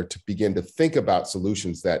together to begin to think about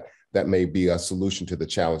solutions that may be a solution to the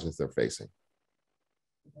challenges they're facing.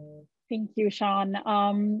 Thank you,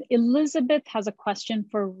 Shawn. Elizabeth has a question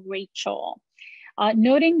for Rachel.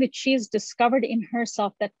 Noting that she has discovered in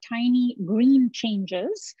herself that tiny green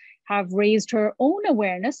changes have raised her own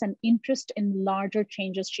awareness and interest in larger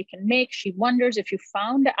changes she can make. She wonders if you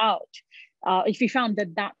found that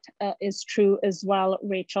is true as well,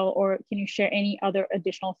 Rachel, or can you share any other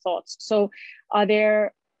additional thoughts? So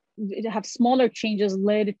have smaller changes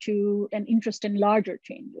led to an interest in larger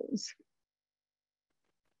changes?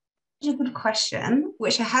 A good question,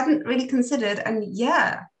 which I hadn't really considered. And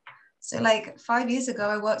yeah, so 5 years ago,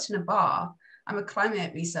 I worked in a bar. I'm a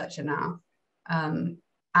climate researcher now.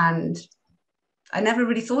 And I never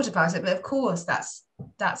really thought about it, but of course that's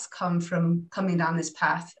come from coming down this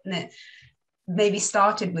path. And it maybe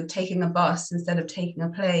started with taking a bus instead of taking a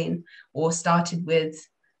plane, or started with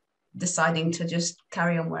deciding to just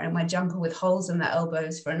carry on wearing my jumper with holes in the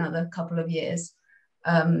elbows for another couple of years.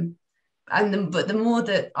 But the more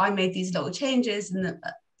that I made these little changes, and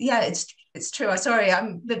it's true. Sorry,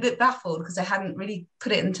 I'm a bit baffled because I hadn't really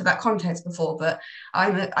put it into that context before, but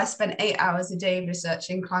I spent 8 hours a day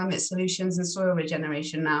researching climate solutions and soil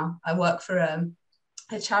regeneration now. I work for a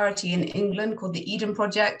charity in England called the Eden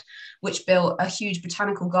Project, which built a huge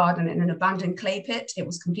botanical garden in an abandoned clay pit. It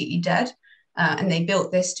was completely dead. And they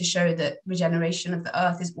built this to show that regeneration of the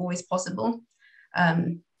earth is always possible.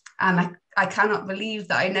 And I cannot believe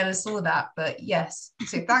that I never saw that, but yes.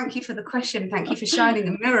 So thank you for the question. Thank you for shining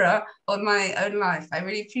a mirror on my own life. I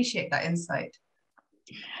really appreciate that insight.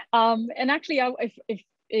 And actually,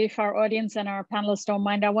 if our audience and our panelists don't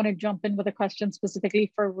mind, I want to jump in with a question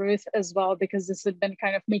specifically for Ruth as well, because this had been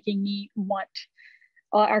kind of making me want,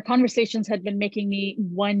 our conversations had been making me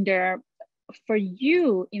wonder, for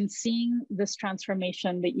you, in seeing this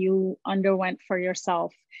transformation that you underwent for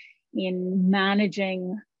yourself in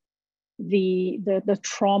managing the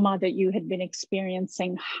trauma that you had been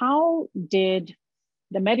experiencing, how did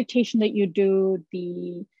the meditation that you do,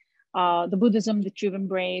 the Buddhism that you've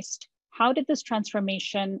embraced, how did this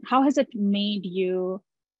transformation, how has it made you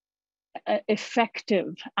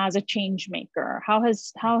effective as a change maker? How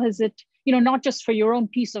has it, not just for your own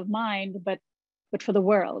peace of mind, but for the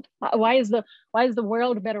world? Why is the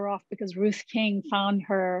world better off because Ruth King found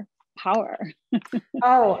her power?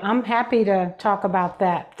 Oh, I'm happy to talk about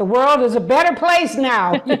that. The world is a better place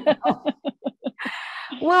now.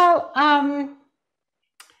 Well,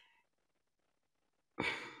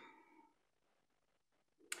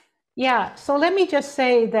 yeah, so let me just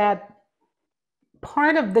say that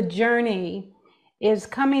part of the journey is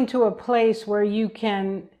coming to a place where you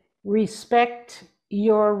can respect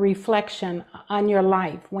your reflection on your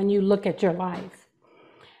life when you look at your life.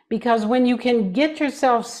 because when you can get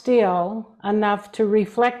yourself still enough to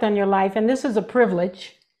reflect on your life, and this is a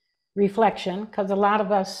privilege, reflection, because a lot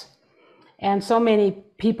of us and so many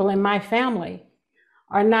people in my family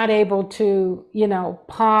are not able to,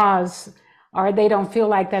 pause, or they don't feel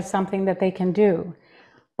like that's something that they can do.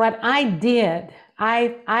 But I did.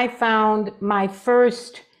 I found my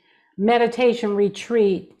first meditation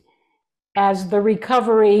retreat as the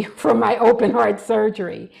recovery from my open heart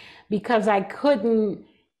surgery, because I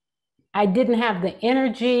didn't have the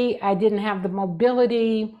energy, I didn't have the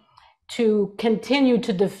mobility to continue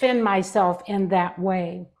to defend myself in that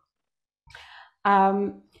way.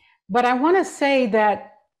 But I want to say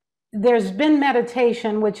that there's been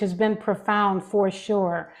meditation, which has been profound for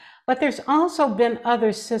sure, but there's also been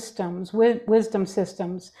other systems, wisdom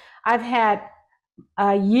systems. I've had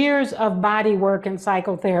years of body work and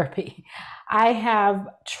psychotherapy. I have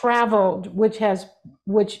traveled, which has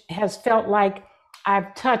felt like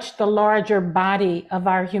I've touched the larger body of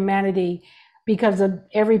our humanity, because of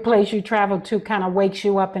every place you travel to kind of wakes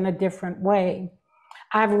you up in a different way.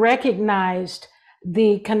 I've recognized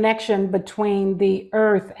the connection between the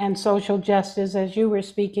earth and social justice, as you were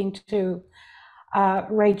speaking to,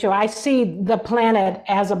 Rachel. I see the planet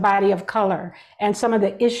as a body of color, and some of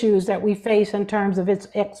the issues that we face in terms of its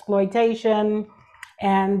exploitation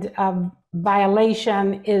and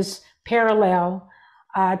violation is parallel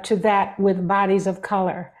to that with bodies of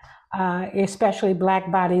color, especially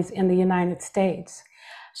Black bodies in the United States.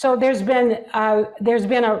 So there's been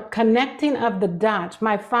a connecting of the dots.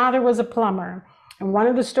 My father was a plumber, and one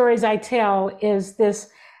of the stories I tell is this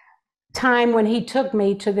time when he took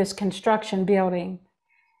me to this construction building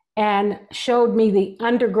and showed me the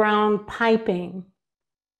underground piping.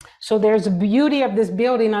 So there's a beauty of this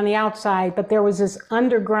building on the outside, but there was this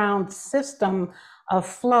underground system of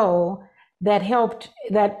flow that helped,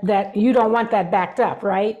 that you don't want that backed up,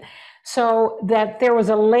 right? So that there was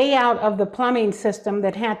a layout of the plumbing system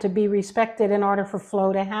that had to be respected in order for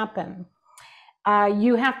flow to happen.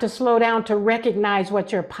 You have to slow down to recognize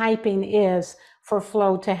what your piping is for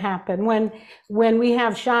flow to happen. When we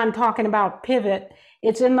have Shawn talking about pivot,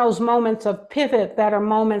 it's in those moments of pivot that are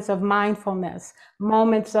moments of mindfulness,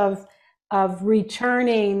 moments of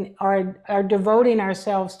returning or devoting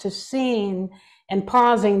ourselves to seeing and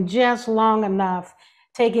pausing just long enough,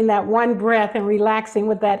 taking that one breath and relaxing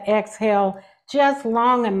with that exhale just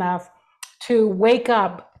long enough to wake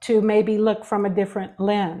up, to maybe look from a different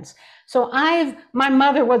lens. So my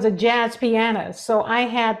mother was a jazz pianist, so I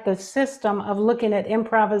had the system of looking at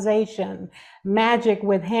improvisation, magic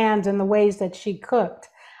with hands, and the ways that she cooked.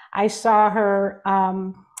 I saw her,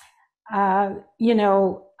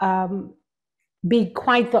 be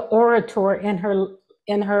quite the orator in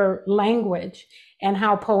her language, and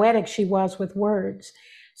how poetic she was with words.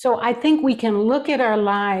 So I think we can look at our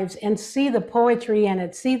lives and see the poetry in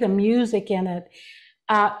it, see the music in it.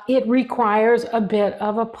 It requires a bit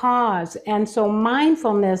of a pause. And so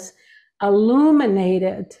mindfulness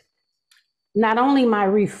illuminated not only my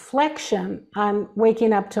reflection on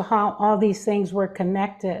waking up to how all these things were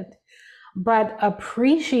connected, but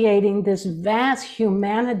appreciating this vast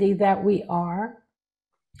humanity that we are,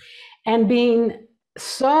 and being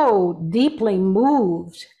so deeply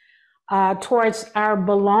moved towards our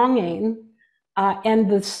belonging and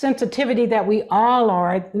the sensitivity that we all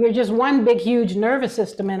are. We're just one big, huge nervous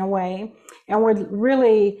system in a way. And we're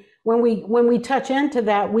really, when we touch into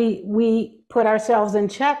that, we put ourselves in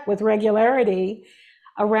check with regularity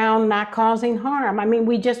around not causing harm. I mean,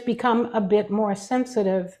 we just become a bit more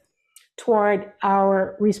sensitive toward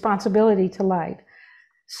our responsibility to light.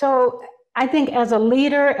 So I think as a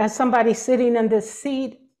leader, as somebody sitting in this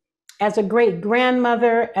seat, as a great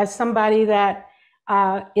grandmother, as somebody that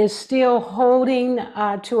is still holding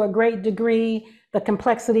to a great degree the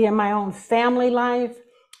complexity in my own family life,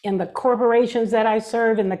 in the corporations that I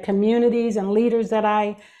serve, in the communities and leaders that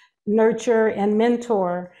I nurture and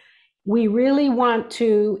mentor, we really want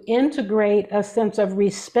to integrate a sense of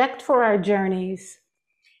respect for our journeys,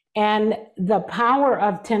 and the power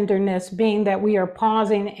of tenderness being that we are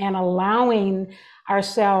pausing and allowing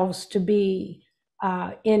ourselves to be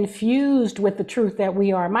infused with the truth that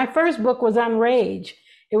we are. My first book was on rage.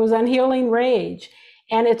 It was on healing rage.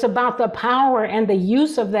 And it's about the power and the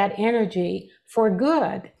use of that energy for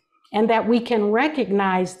good. And that we can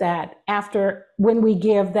recognize that when we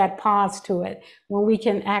give that pause to it, when we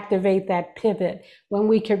can activate that pivot, when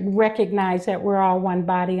we can recognize that we're all one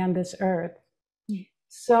body on this earth.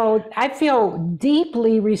 So I feel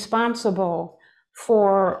deeply responsible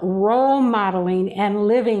for role modeling and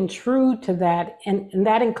living true to that. And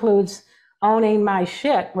that includes owning my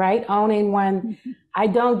shit, right? Owning when I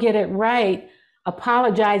don't get it right,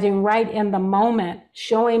 apologizing right in the moment,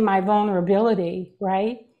 showing my vulnerability,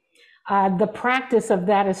 right? The practice of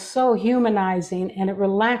that is so humanizing, and it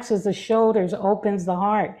relaxes the shoulders, opens the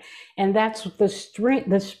heart. And that's the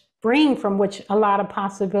spring from which a lot of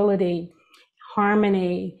possibility,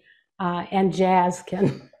 harmony, and jazz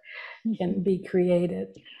can be created.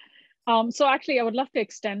 So actually, I would love to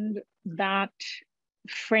extend that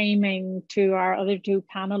framing to our other two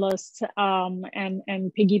panelists,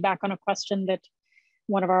 and piggyback on a question that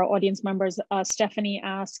one of our audience members, Stephanie,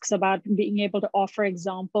 asks about being able to offer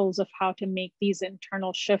examples of how to make these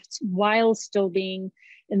internal shifts while still being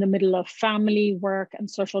in the middle of family, work, and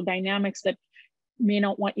social dynamics that may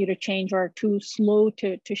not want you to change or are too slow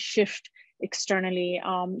to shift externally.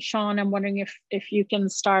 Shawn, I'm wondering if you can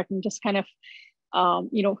start and just kind of,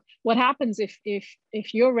 what happens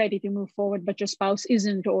if you're ready to move forward, but your spouse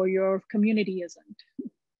isn't, or your community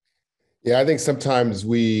isn't? Yeah, I think sometimes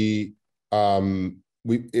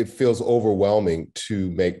it feels overwhelming to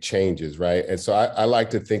make changes, right? And so I like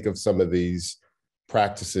to think of some of these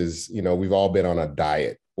practices, we've all been on a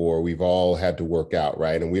diet, or we've all had to work out,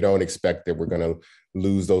 right? And we don't expect that we're going to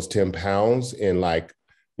lose those 10 pounds in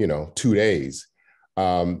 2 days.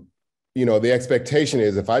 The expectation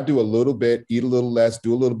is if I do a little bit, eat a little less,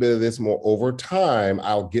 do a little bit of this more over time,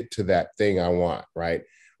 I'll get to that thing I want, right?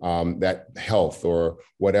 That health or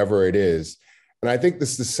whatever it is. And I think this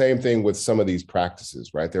is the same thing with some of these practices,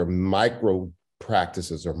 right? They're micro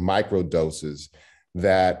practices or micro doses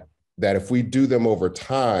that if we do them over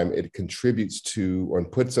time, it contributes to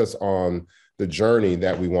and puts us on the journey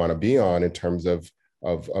that we want to be on in terms of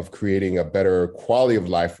creating a better quality of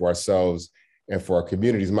life for ourselves and for our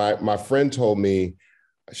communities. My friend told me,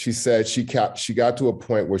 she said she got to a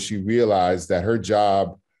point where she realized that her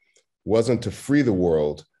job wasn't to free the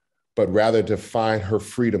world, but rather to find her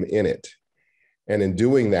freedom in it. And in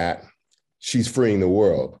doing that, she's freeing the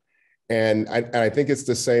world. And I think it's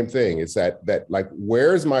the same thing. It's that like,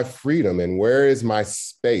 where is my freedom and where is my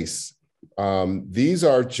space? These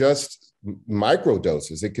are just micro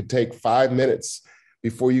doses. It could take 5 minutes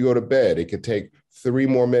before you go to bed. It could take 3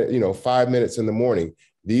 more minutes, 5 minutes in the morning.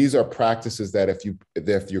 These are practices that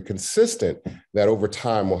if you're consistent, that over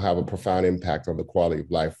time will have a profound impact on the quality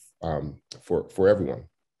of life for everyone.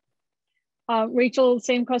 Rachel,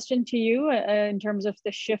 same question to you in terms of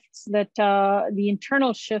the shifts that the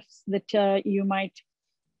internal shifts that you might,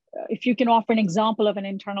 if you can offer an example of an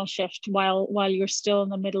internal shift while you're still in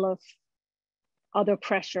the middle of other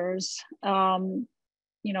pressures.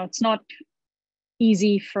 It's not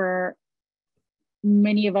easy for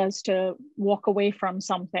many of us to walk away from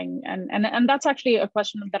something, and that's actually a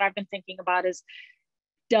question that I've been thinking about is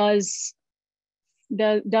does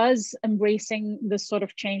embracing this sort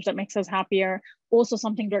of change that makes us happier also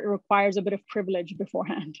something that requires a bit of privilege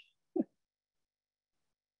beforehand?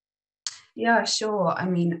 Yeah, sure. I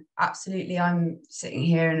mean, absolutely. I'm sitting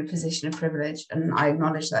here in a position of privilege, and I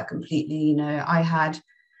acknowledge that completely. I had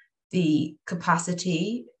the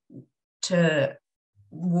capacity to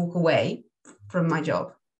walk away from my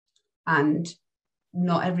job, and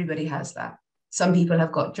not everybody has that. Some people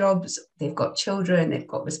have got jobs, they've got children, they've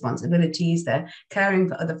got responsibilities, they're caring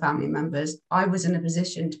for other family members. I was in a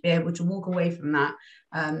position to be able to walk away from that.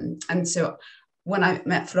 And so when I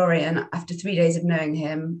met Florian, after 3 days of knowing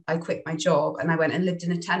him, I quit my job and I went and lived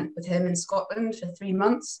in a tent with him in Scotland for 3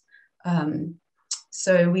 months.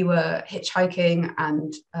 So we were hitchhiking,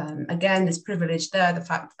 and again, this privilege there, the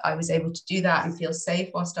fact that I was able to do that and feel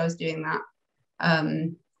safe whilst I was doing that.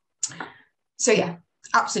 So yeah,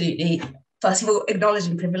 absolutely. First of all,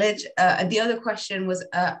 acknowledging privilege. And the other question was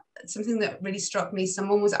something that really struck me.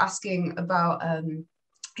 Someone was asking about,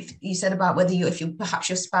 if you said about whether perhaps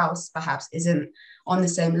your spouse perhaps isn't on the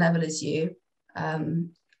same level as you. And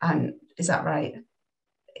is that right?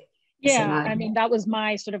 Yeah, I mean, that was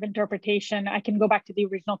my sort of interpretation. I can go back to the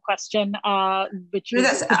original question, which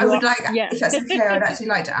no, I would like, yeah. If that's okay, I would actually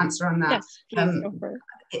like to answer on that. Yes, please, go for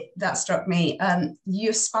it. That struck me.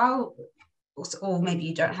 Your spouse, or maybe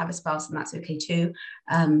you don't have a spouse, and that's okay too.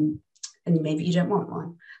 And maybe you don't want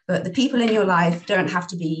one. But the people in your life don't have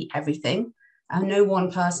to be everything. No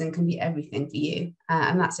one person can be everything for you,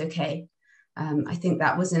 and that's okay. I think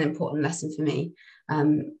that was an important lesson for me.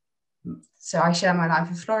 So I share my life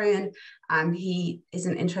with Florian, and he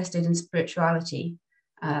isn't interested in spirituality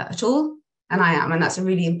at all, and I am, and that's a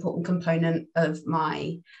really important component of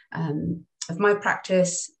my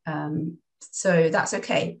practice. So that's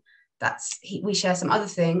okay. We share some other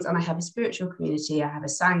things, and I have a spiritual community. I have a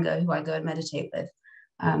Sangha who I go and meditate with,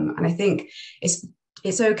 and I think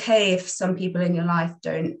it's okay if some people in your life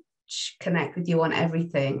don't connect with you on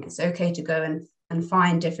everything. It's okay to go and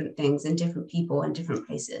find different things in different people and different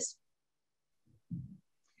places.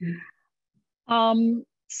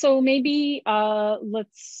 So maybe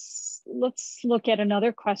let's look at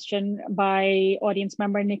another question by audience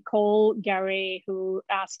member Nicole Garay, who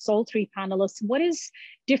asks all three panelists, what is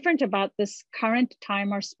different about this current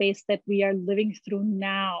time or space that we are living through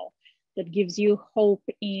now that gives you hope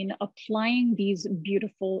in applying these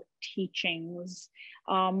beautiful teachings?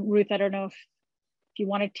 Ruth, I don't know if you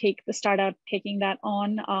want to start out taking that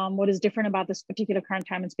on. What is different about this particular current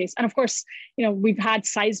time and space? And of course, we've had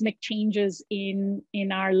seismic changes in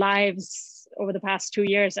our lives over the past 2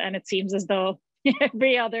 years, and it seems as though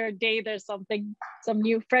every other day there's some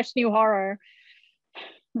fresh new horror.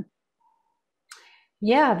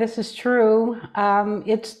 Yeah, this is true.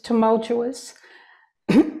 It's tumultuous.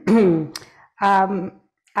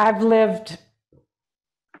 I've lived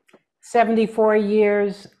 74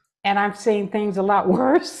 years and I've seen things a lot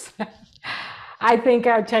worse. I think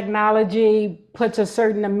our technology puts a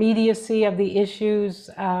certain immediacy of the issues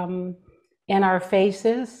in our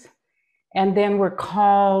faces, and then we're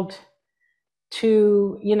called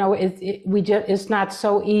to, it's not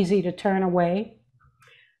so easy to turn away.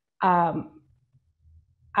 I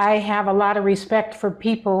have a lot of respect for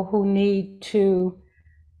people who need to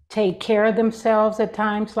take care of themselves at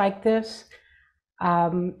times like this.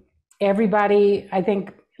 Everybody, I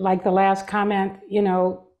think, like the last comment,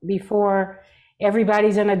 before,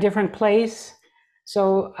 everybody's in a different place.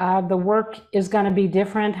 So the work is going to be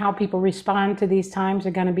different. How people respond to these times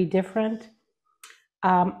are going to be different.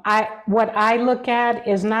 What I look at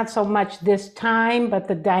is not so much this time, but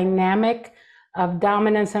the dynamic of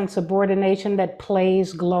dominance and subordination that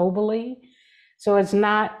plays globally. So it's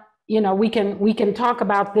not, we can talk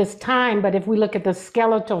about this time, but if we look at the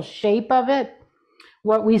skeletal shape of it,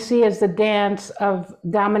 what we see is the dance of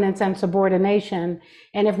dominance and subordination.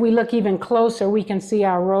 And if we look even closer, we can see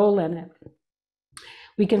our role in it.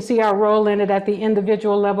 We can see our role in it at the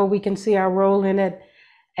individual level. We can see our role in it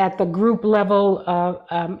at the group level.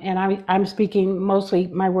 And I'm speaking mostly,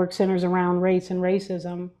 my work centers around race and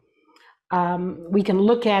racism. We can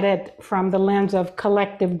look at it from the lens of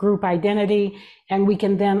collective group identity, and we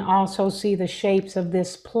can then also see the shapes of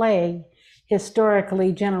this play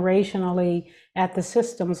historically, generationally, at the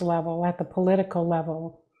systems level, at the political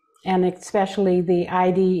level, and especially the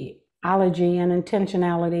ideology and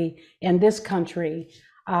intentionality in this country,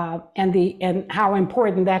 and how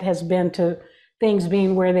important that has been to things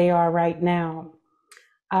being where they are right now.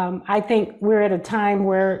 I think we're at a time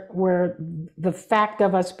where the fact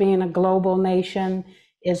of us being a global nation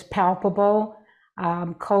is palpable.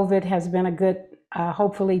 COVID has been a good,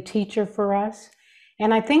 hopefully, teacher for us.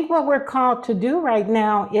 And I think what we're called to do right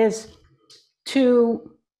now is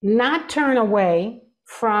to not turn away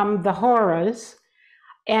from the horrors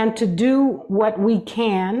and to do what we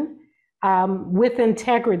can with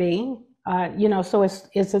integrity. So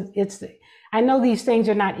it's I know these things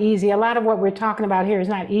are not easy. A lot of what we're talking about here is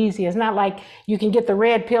not easy. It's not like you can get the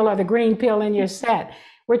red pill or the green pill and you're set.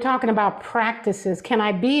 We're talking about practices. Can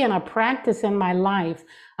I be in a practice in my life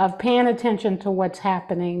of paying attention to what's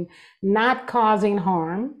happening, not causing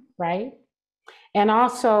harm, right? And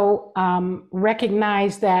also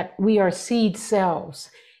recognize that we are seed cells.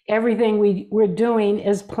 Everything we're doing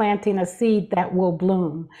is planting a seed that will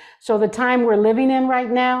bloom. So the time we're living in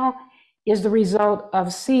right now is the result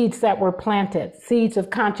of seeds that were planted, seeds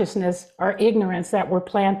of consciousness or ignorance that were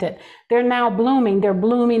planted. They're now blooming. They're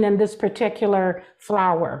blooming in this particular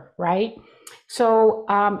flower, right? So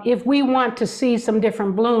if we want to see some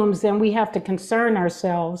different blooms, then we have to concern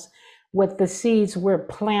ourselves with the seeds we're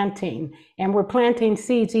planting. And we're planting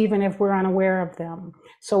seeds even if we're unaware of them.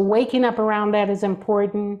 So waking up around that is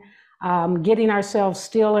important. Getting ourselves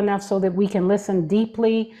still enough so that we can listen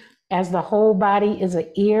deeply, as the whole body is an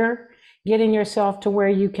ear. Getting yourself to where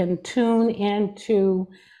you can tune into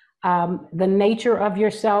the nature of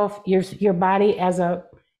yourself, your body as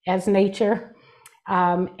nature,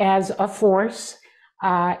 as a force.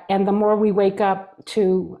 And the more we wake up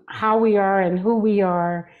to how we are and who we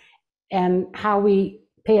are, and how we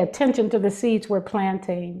pay attention to the seeds we're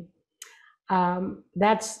planting,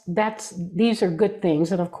 these are good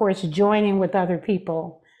things. And of course, joining with other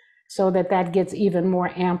people so that gets even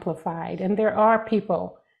more amplified. And there are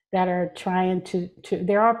people that are trying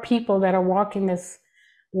there are people that are walking this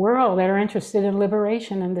world that are interested in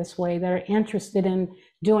liberation in this way, that are interested in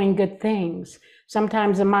doing good things.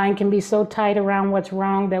 Sometimes the mind can be so tight around what's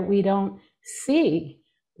wrong that we don't see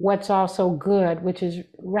what's also good, which is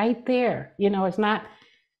right there. It's not,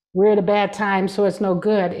 we're at a bad time, so it's no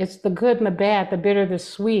good. It's the good and the bad, the bitter, the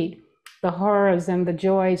sweet, the horrors and the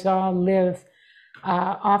joys all live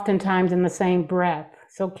oftentimes in the same breath.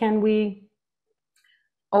 So can we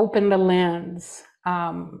open the lens,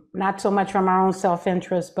 not so much from our own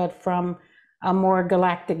self-interest, but from a more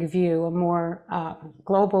galactic view, a more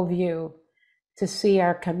global view, to see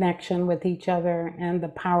our connection with each other and the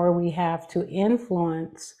power we have to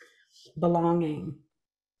influence belonging.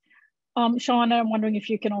 Shawn, I'm wondering if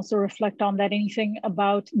you can also reflect on that. Anything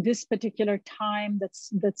about this particular time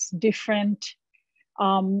that's different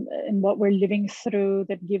in what we're living through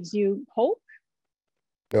that gives you hope?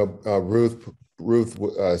 Ruth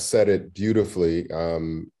said it beautifully.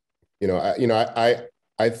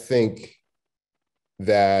 I think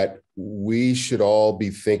that we should all be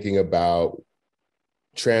thinking about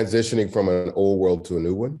transitioning from an old world to a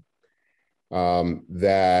new one.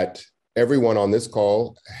 That everyone on this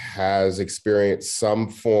call has experienced some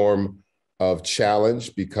form of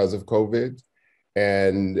challenge because of COVID,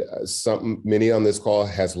 and many on this call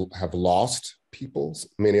have lost people.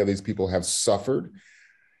 Many of these people have suffered.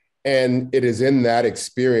 And it is in that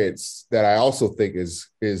experience that I also think is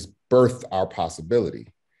birthed our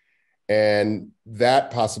possibility. And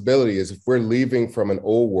that possibility is, if we're leaving from an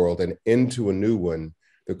old world and into a new one,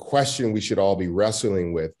 the question we should all be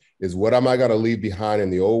wrestling with is, what am I going to leave behind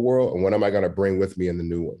in the old world, and what am I going to bring with me in the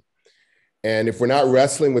new one? And if we're not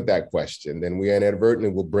wrestling with that question, then we inadvertently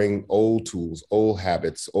will bring old tools, old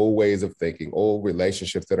habits, old ways of thinking, old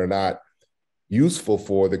relationships that are not useful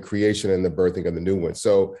for the creation and the birthing of the new one.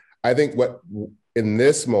 So I think what in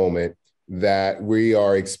this moment that we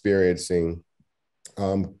are experiencing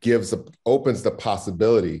opens the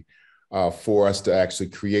possibility for us to actually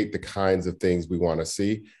create the kinds of things we want to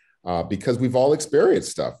see, because we've all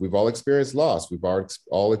experienced stuff. We've all experienced loss. We've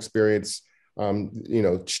all experienced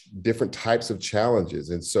different types of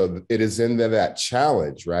challenges. And so it is in that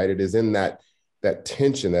challenge, right? It is in that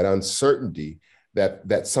tension, that uncertainty,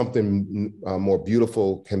 that something more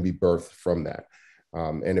beautiful can be birthed from that.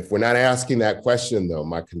 And if we're not asking that question, though,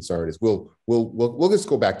 my concern is we'll just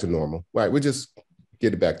go back to normal, right? We'll just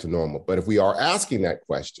get it back to normal. But if we are asking that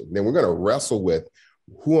question, then we're going to wrestle with,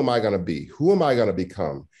 who am I going to be? Who am I going to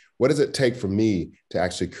become? What does it take for me to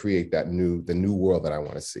actually create the new world that I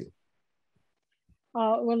want to see?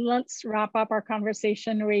 Well, let's wrap up our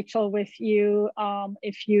conversation, Rachel, with you.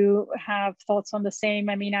 If you have thoughts on the same.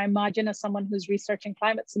 I mean, I imagine as someone who's researching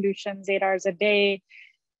climate solutions 8 hours a day,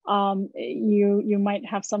 you might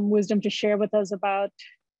have some wisdom to share with us about,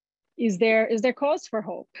 is there cause for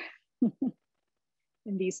hope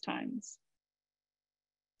in these times?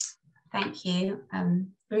 Thank you,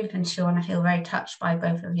 Ruth and Shawn. I feel very touched by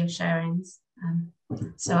both of your sharings.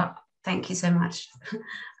 So thank you so much.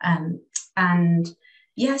 And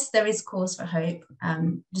yes, there is cause for hope.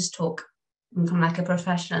 Just talk from like a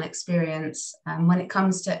professional experience. When it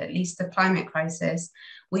comes to at least the climate crisis,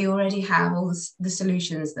 we already have all the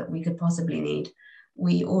solutions that we could possibly need.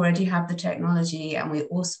 We already have the technology, and we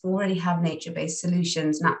also already have nature-based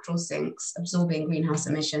solutions, natural sinks, absorbing greenhouse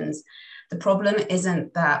emissions. The problem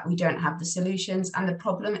isn't that we don't have the solutions, and the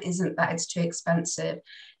problem isn't that it's too expensive.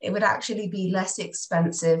 It would actually be less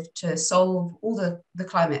expensive to solve all the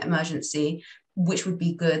climate emergency, which would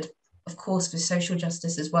be good, of course, for social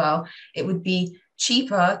justice as well. It would be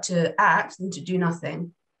cheaper to act than to do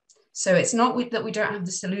nothing. So it's not that we don't have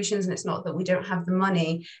the solutions, and it's not that we don't have the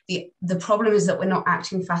money. The problem is that we're not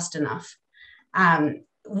acting fast enough.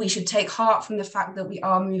 We should take heart from the fact that we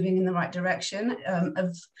are moving in the right direction.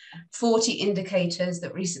 Of 40 indicators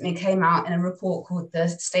that recently came out in a report called the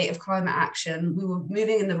State of Climate Action, we were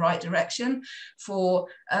moving in the right direction for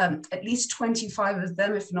at least 25 of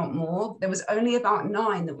them, if not more. There was only about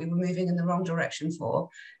 9 that we were moving in the wrong direction for.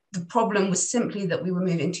 The problem was simply that we were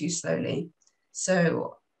moving too slowly.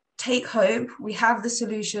 So take hope. We have the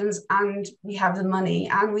solutions, and we have the money,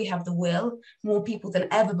 and we have the will. More people than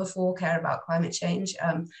ever before care about climate change.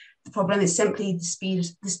 The problem is simply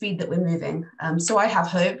the speed that we're moving. So I have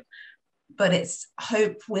hope, but it's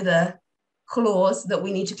hope with a clause that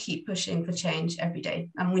we need to keep pushing for change every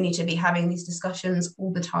day. And we need to be having these discussions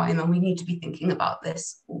all the time, and we need to be thinking about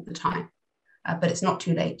this all the time. But it's not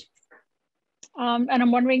too late. And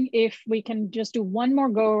I'm wondering if we can just do one more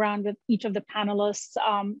go around with each of the panelists,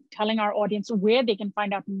 telling our audience where they can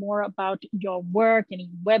find out more about your work, any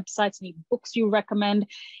websites, any books you recommend,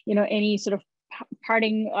 any sort of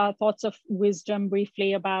parting thoughts of wisdom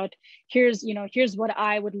briefly about, here's what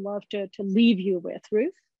I would love to leave you with.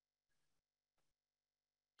 Ruth?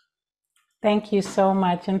 Thank you so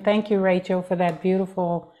much. And thank you, Rachel, for that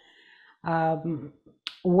beautiful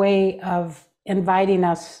way of inviting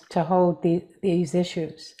us to hold these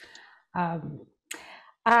issues.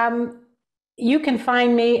 You can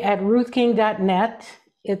find me at ruthking.net.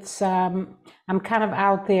 I'm kind of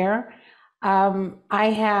out there.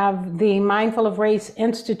 I have the Mindful of Race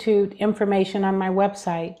Institute information on my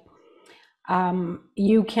website.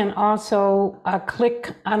 You can also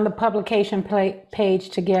click on the publication page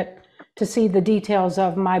to see the details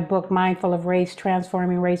of my book, Mindful of Race,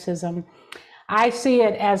 Transforming Racism. I see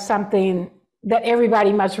it as something that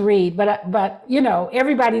everybody must read, but you know,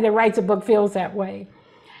 everybody that writes a book feels that way.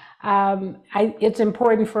 It's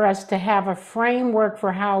important for us to have a framework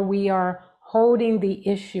for how we are holding the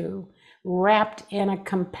issue wrapped in a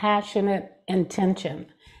compassionate intention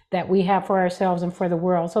that we have for ourselves and for the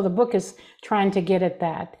world. So the book is trying to get at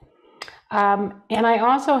that. And I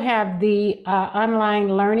also have the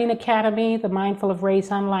online learning academy, the Mindful of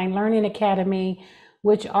Race online learning academy,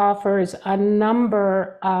 which offers a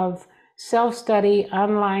number of self-study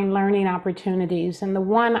online learning opportunities. And the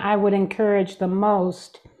one I would encourage the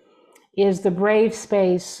most is the Brave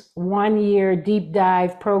Space 1-year deep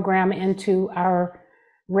dive program into our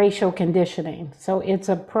racial conditioning. So it's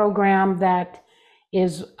a program that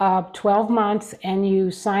is 12 months, and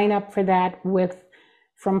you sign up for that with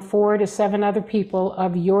from 4 to 7 other people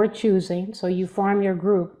of your choosing. So you form your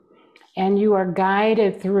group, and you are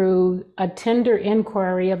guided through a tender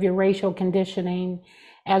inquiry of your racial conditioning,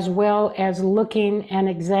 as well as looking and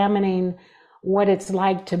examining what it's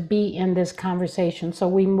like to be in this conversation. So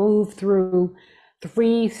we move through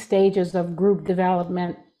 3 stages of group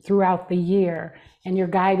development throughout the year, and you're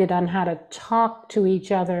guided on how to talk to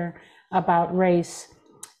each other about race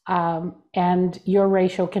and your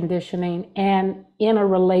racial conditioning, and in a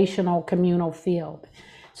relational communal field.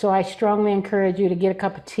 So I strongly encourage you to get a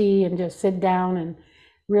cup of tea and just sit down and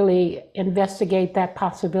really investigate that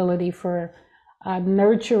possibility for a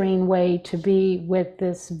nurturing way to be with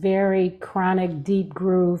this very chronic, deep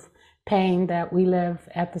groove pain that we live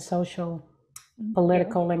at the social,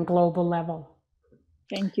 political, and global level.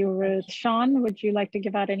 Thank you, Ruth. Shawn, would you like to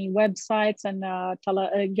give out any websites and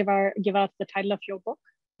give out the title of your book?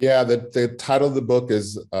 Yeah, the title of the book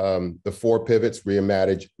is The 4 Pivots,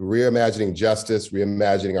 Reimagining Justice,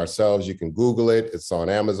 Reimagining Ourselves. You can Google it. It's on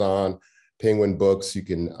Amazon, Penguin Books. You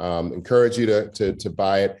can encourage you to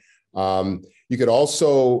buy it. You could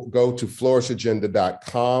also go to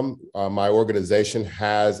flourishagenda.com. My organization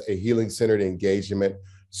has a healing-centered engagement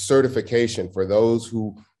certification for those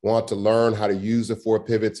who want to learn how to use the 4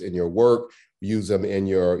 pivots in your work, use them in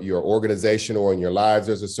your organization or in your lives.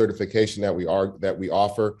 There's a certification that we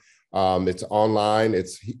offer. It's online.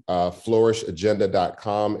 It's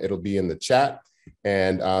flourishagenda.com. It'll be in the chat,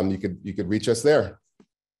 and you could reach us there.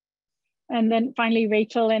 And then finally,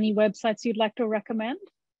 Rachel, any websites you'd like to recommend?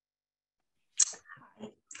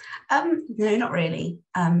 No, not really.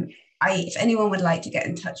 If anyone would like to get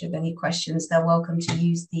in touch with any questions, they're welcome to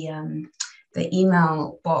use the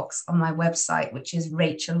email box on my website, which is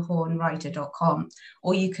rachelhornewriter.com,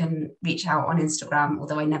 or you can reach out on Instagram,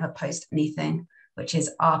 although I never post anything, which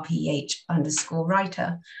is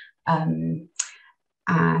rph_writer. And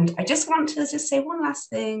I just want to say one last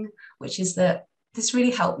thing, which is that this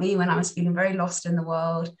really helped me when I was feeling very lost in the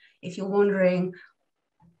world. If you're wondering,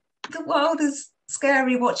 the world is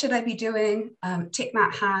scary, what should I be doing? Thich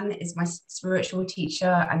Nhat Hanh is my spiritual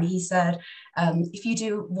teacher, and he said, if you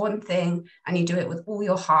do one thing and you do it with all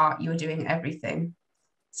your heart, you're doing everything.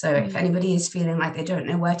 So if anybody is feeling like they don't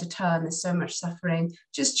know where to turn, there's so much suffering,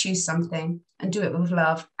 just choose something and do it with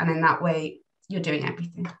love, and in that way you're doing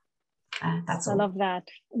everything. That's all. I love that.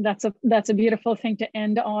 That's a beautiful thing to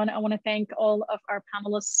end on. I want to thank all of our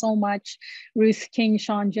panelists so much. Ruth King,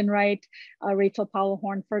 Shawn Ginwright, Rachel Powell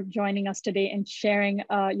Horne, for joining us today and sharing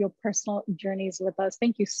your personal journeys with us.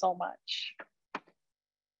 Thank you so much.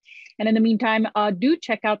 And in the meantime, do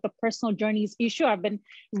check out the Personal Journeys issue. I've been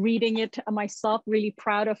reading it myself, really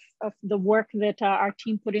proud of the work that our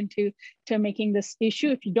team put into making this issue.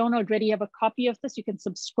 If you don't already have a copy of this, you can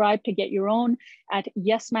subscribe to get your own at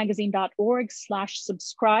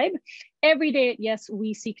yesmagazine.org/subscribe. Every day at Yes,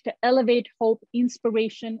 we seek to elevate hope,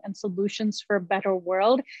 inspiration, and solutions for a better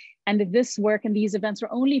world. And this work and these events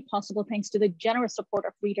are only possible thanks to the generous support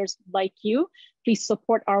of readers like you. Please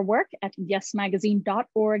support our work at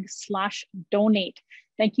yesmagazine.org/donate.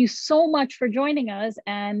 Thank you so much for joining us,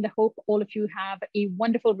 and hope all of you have a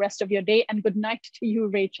wonderful rest of your day, and good night to you,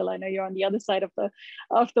 Rachel. I know you're on the other side of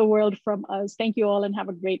the world from us. Thank you all, and have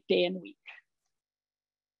a great day and week.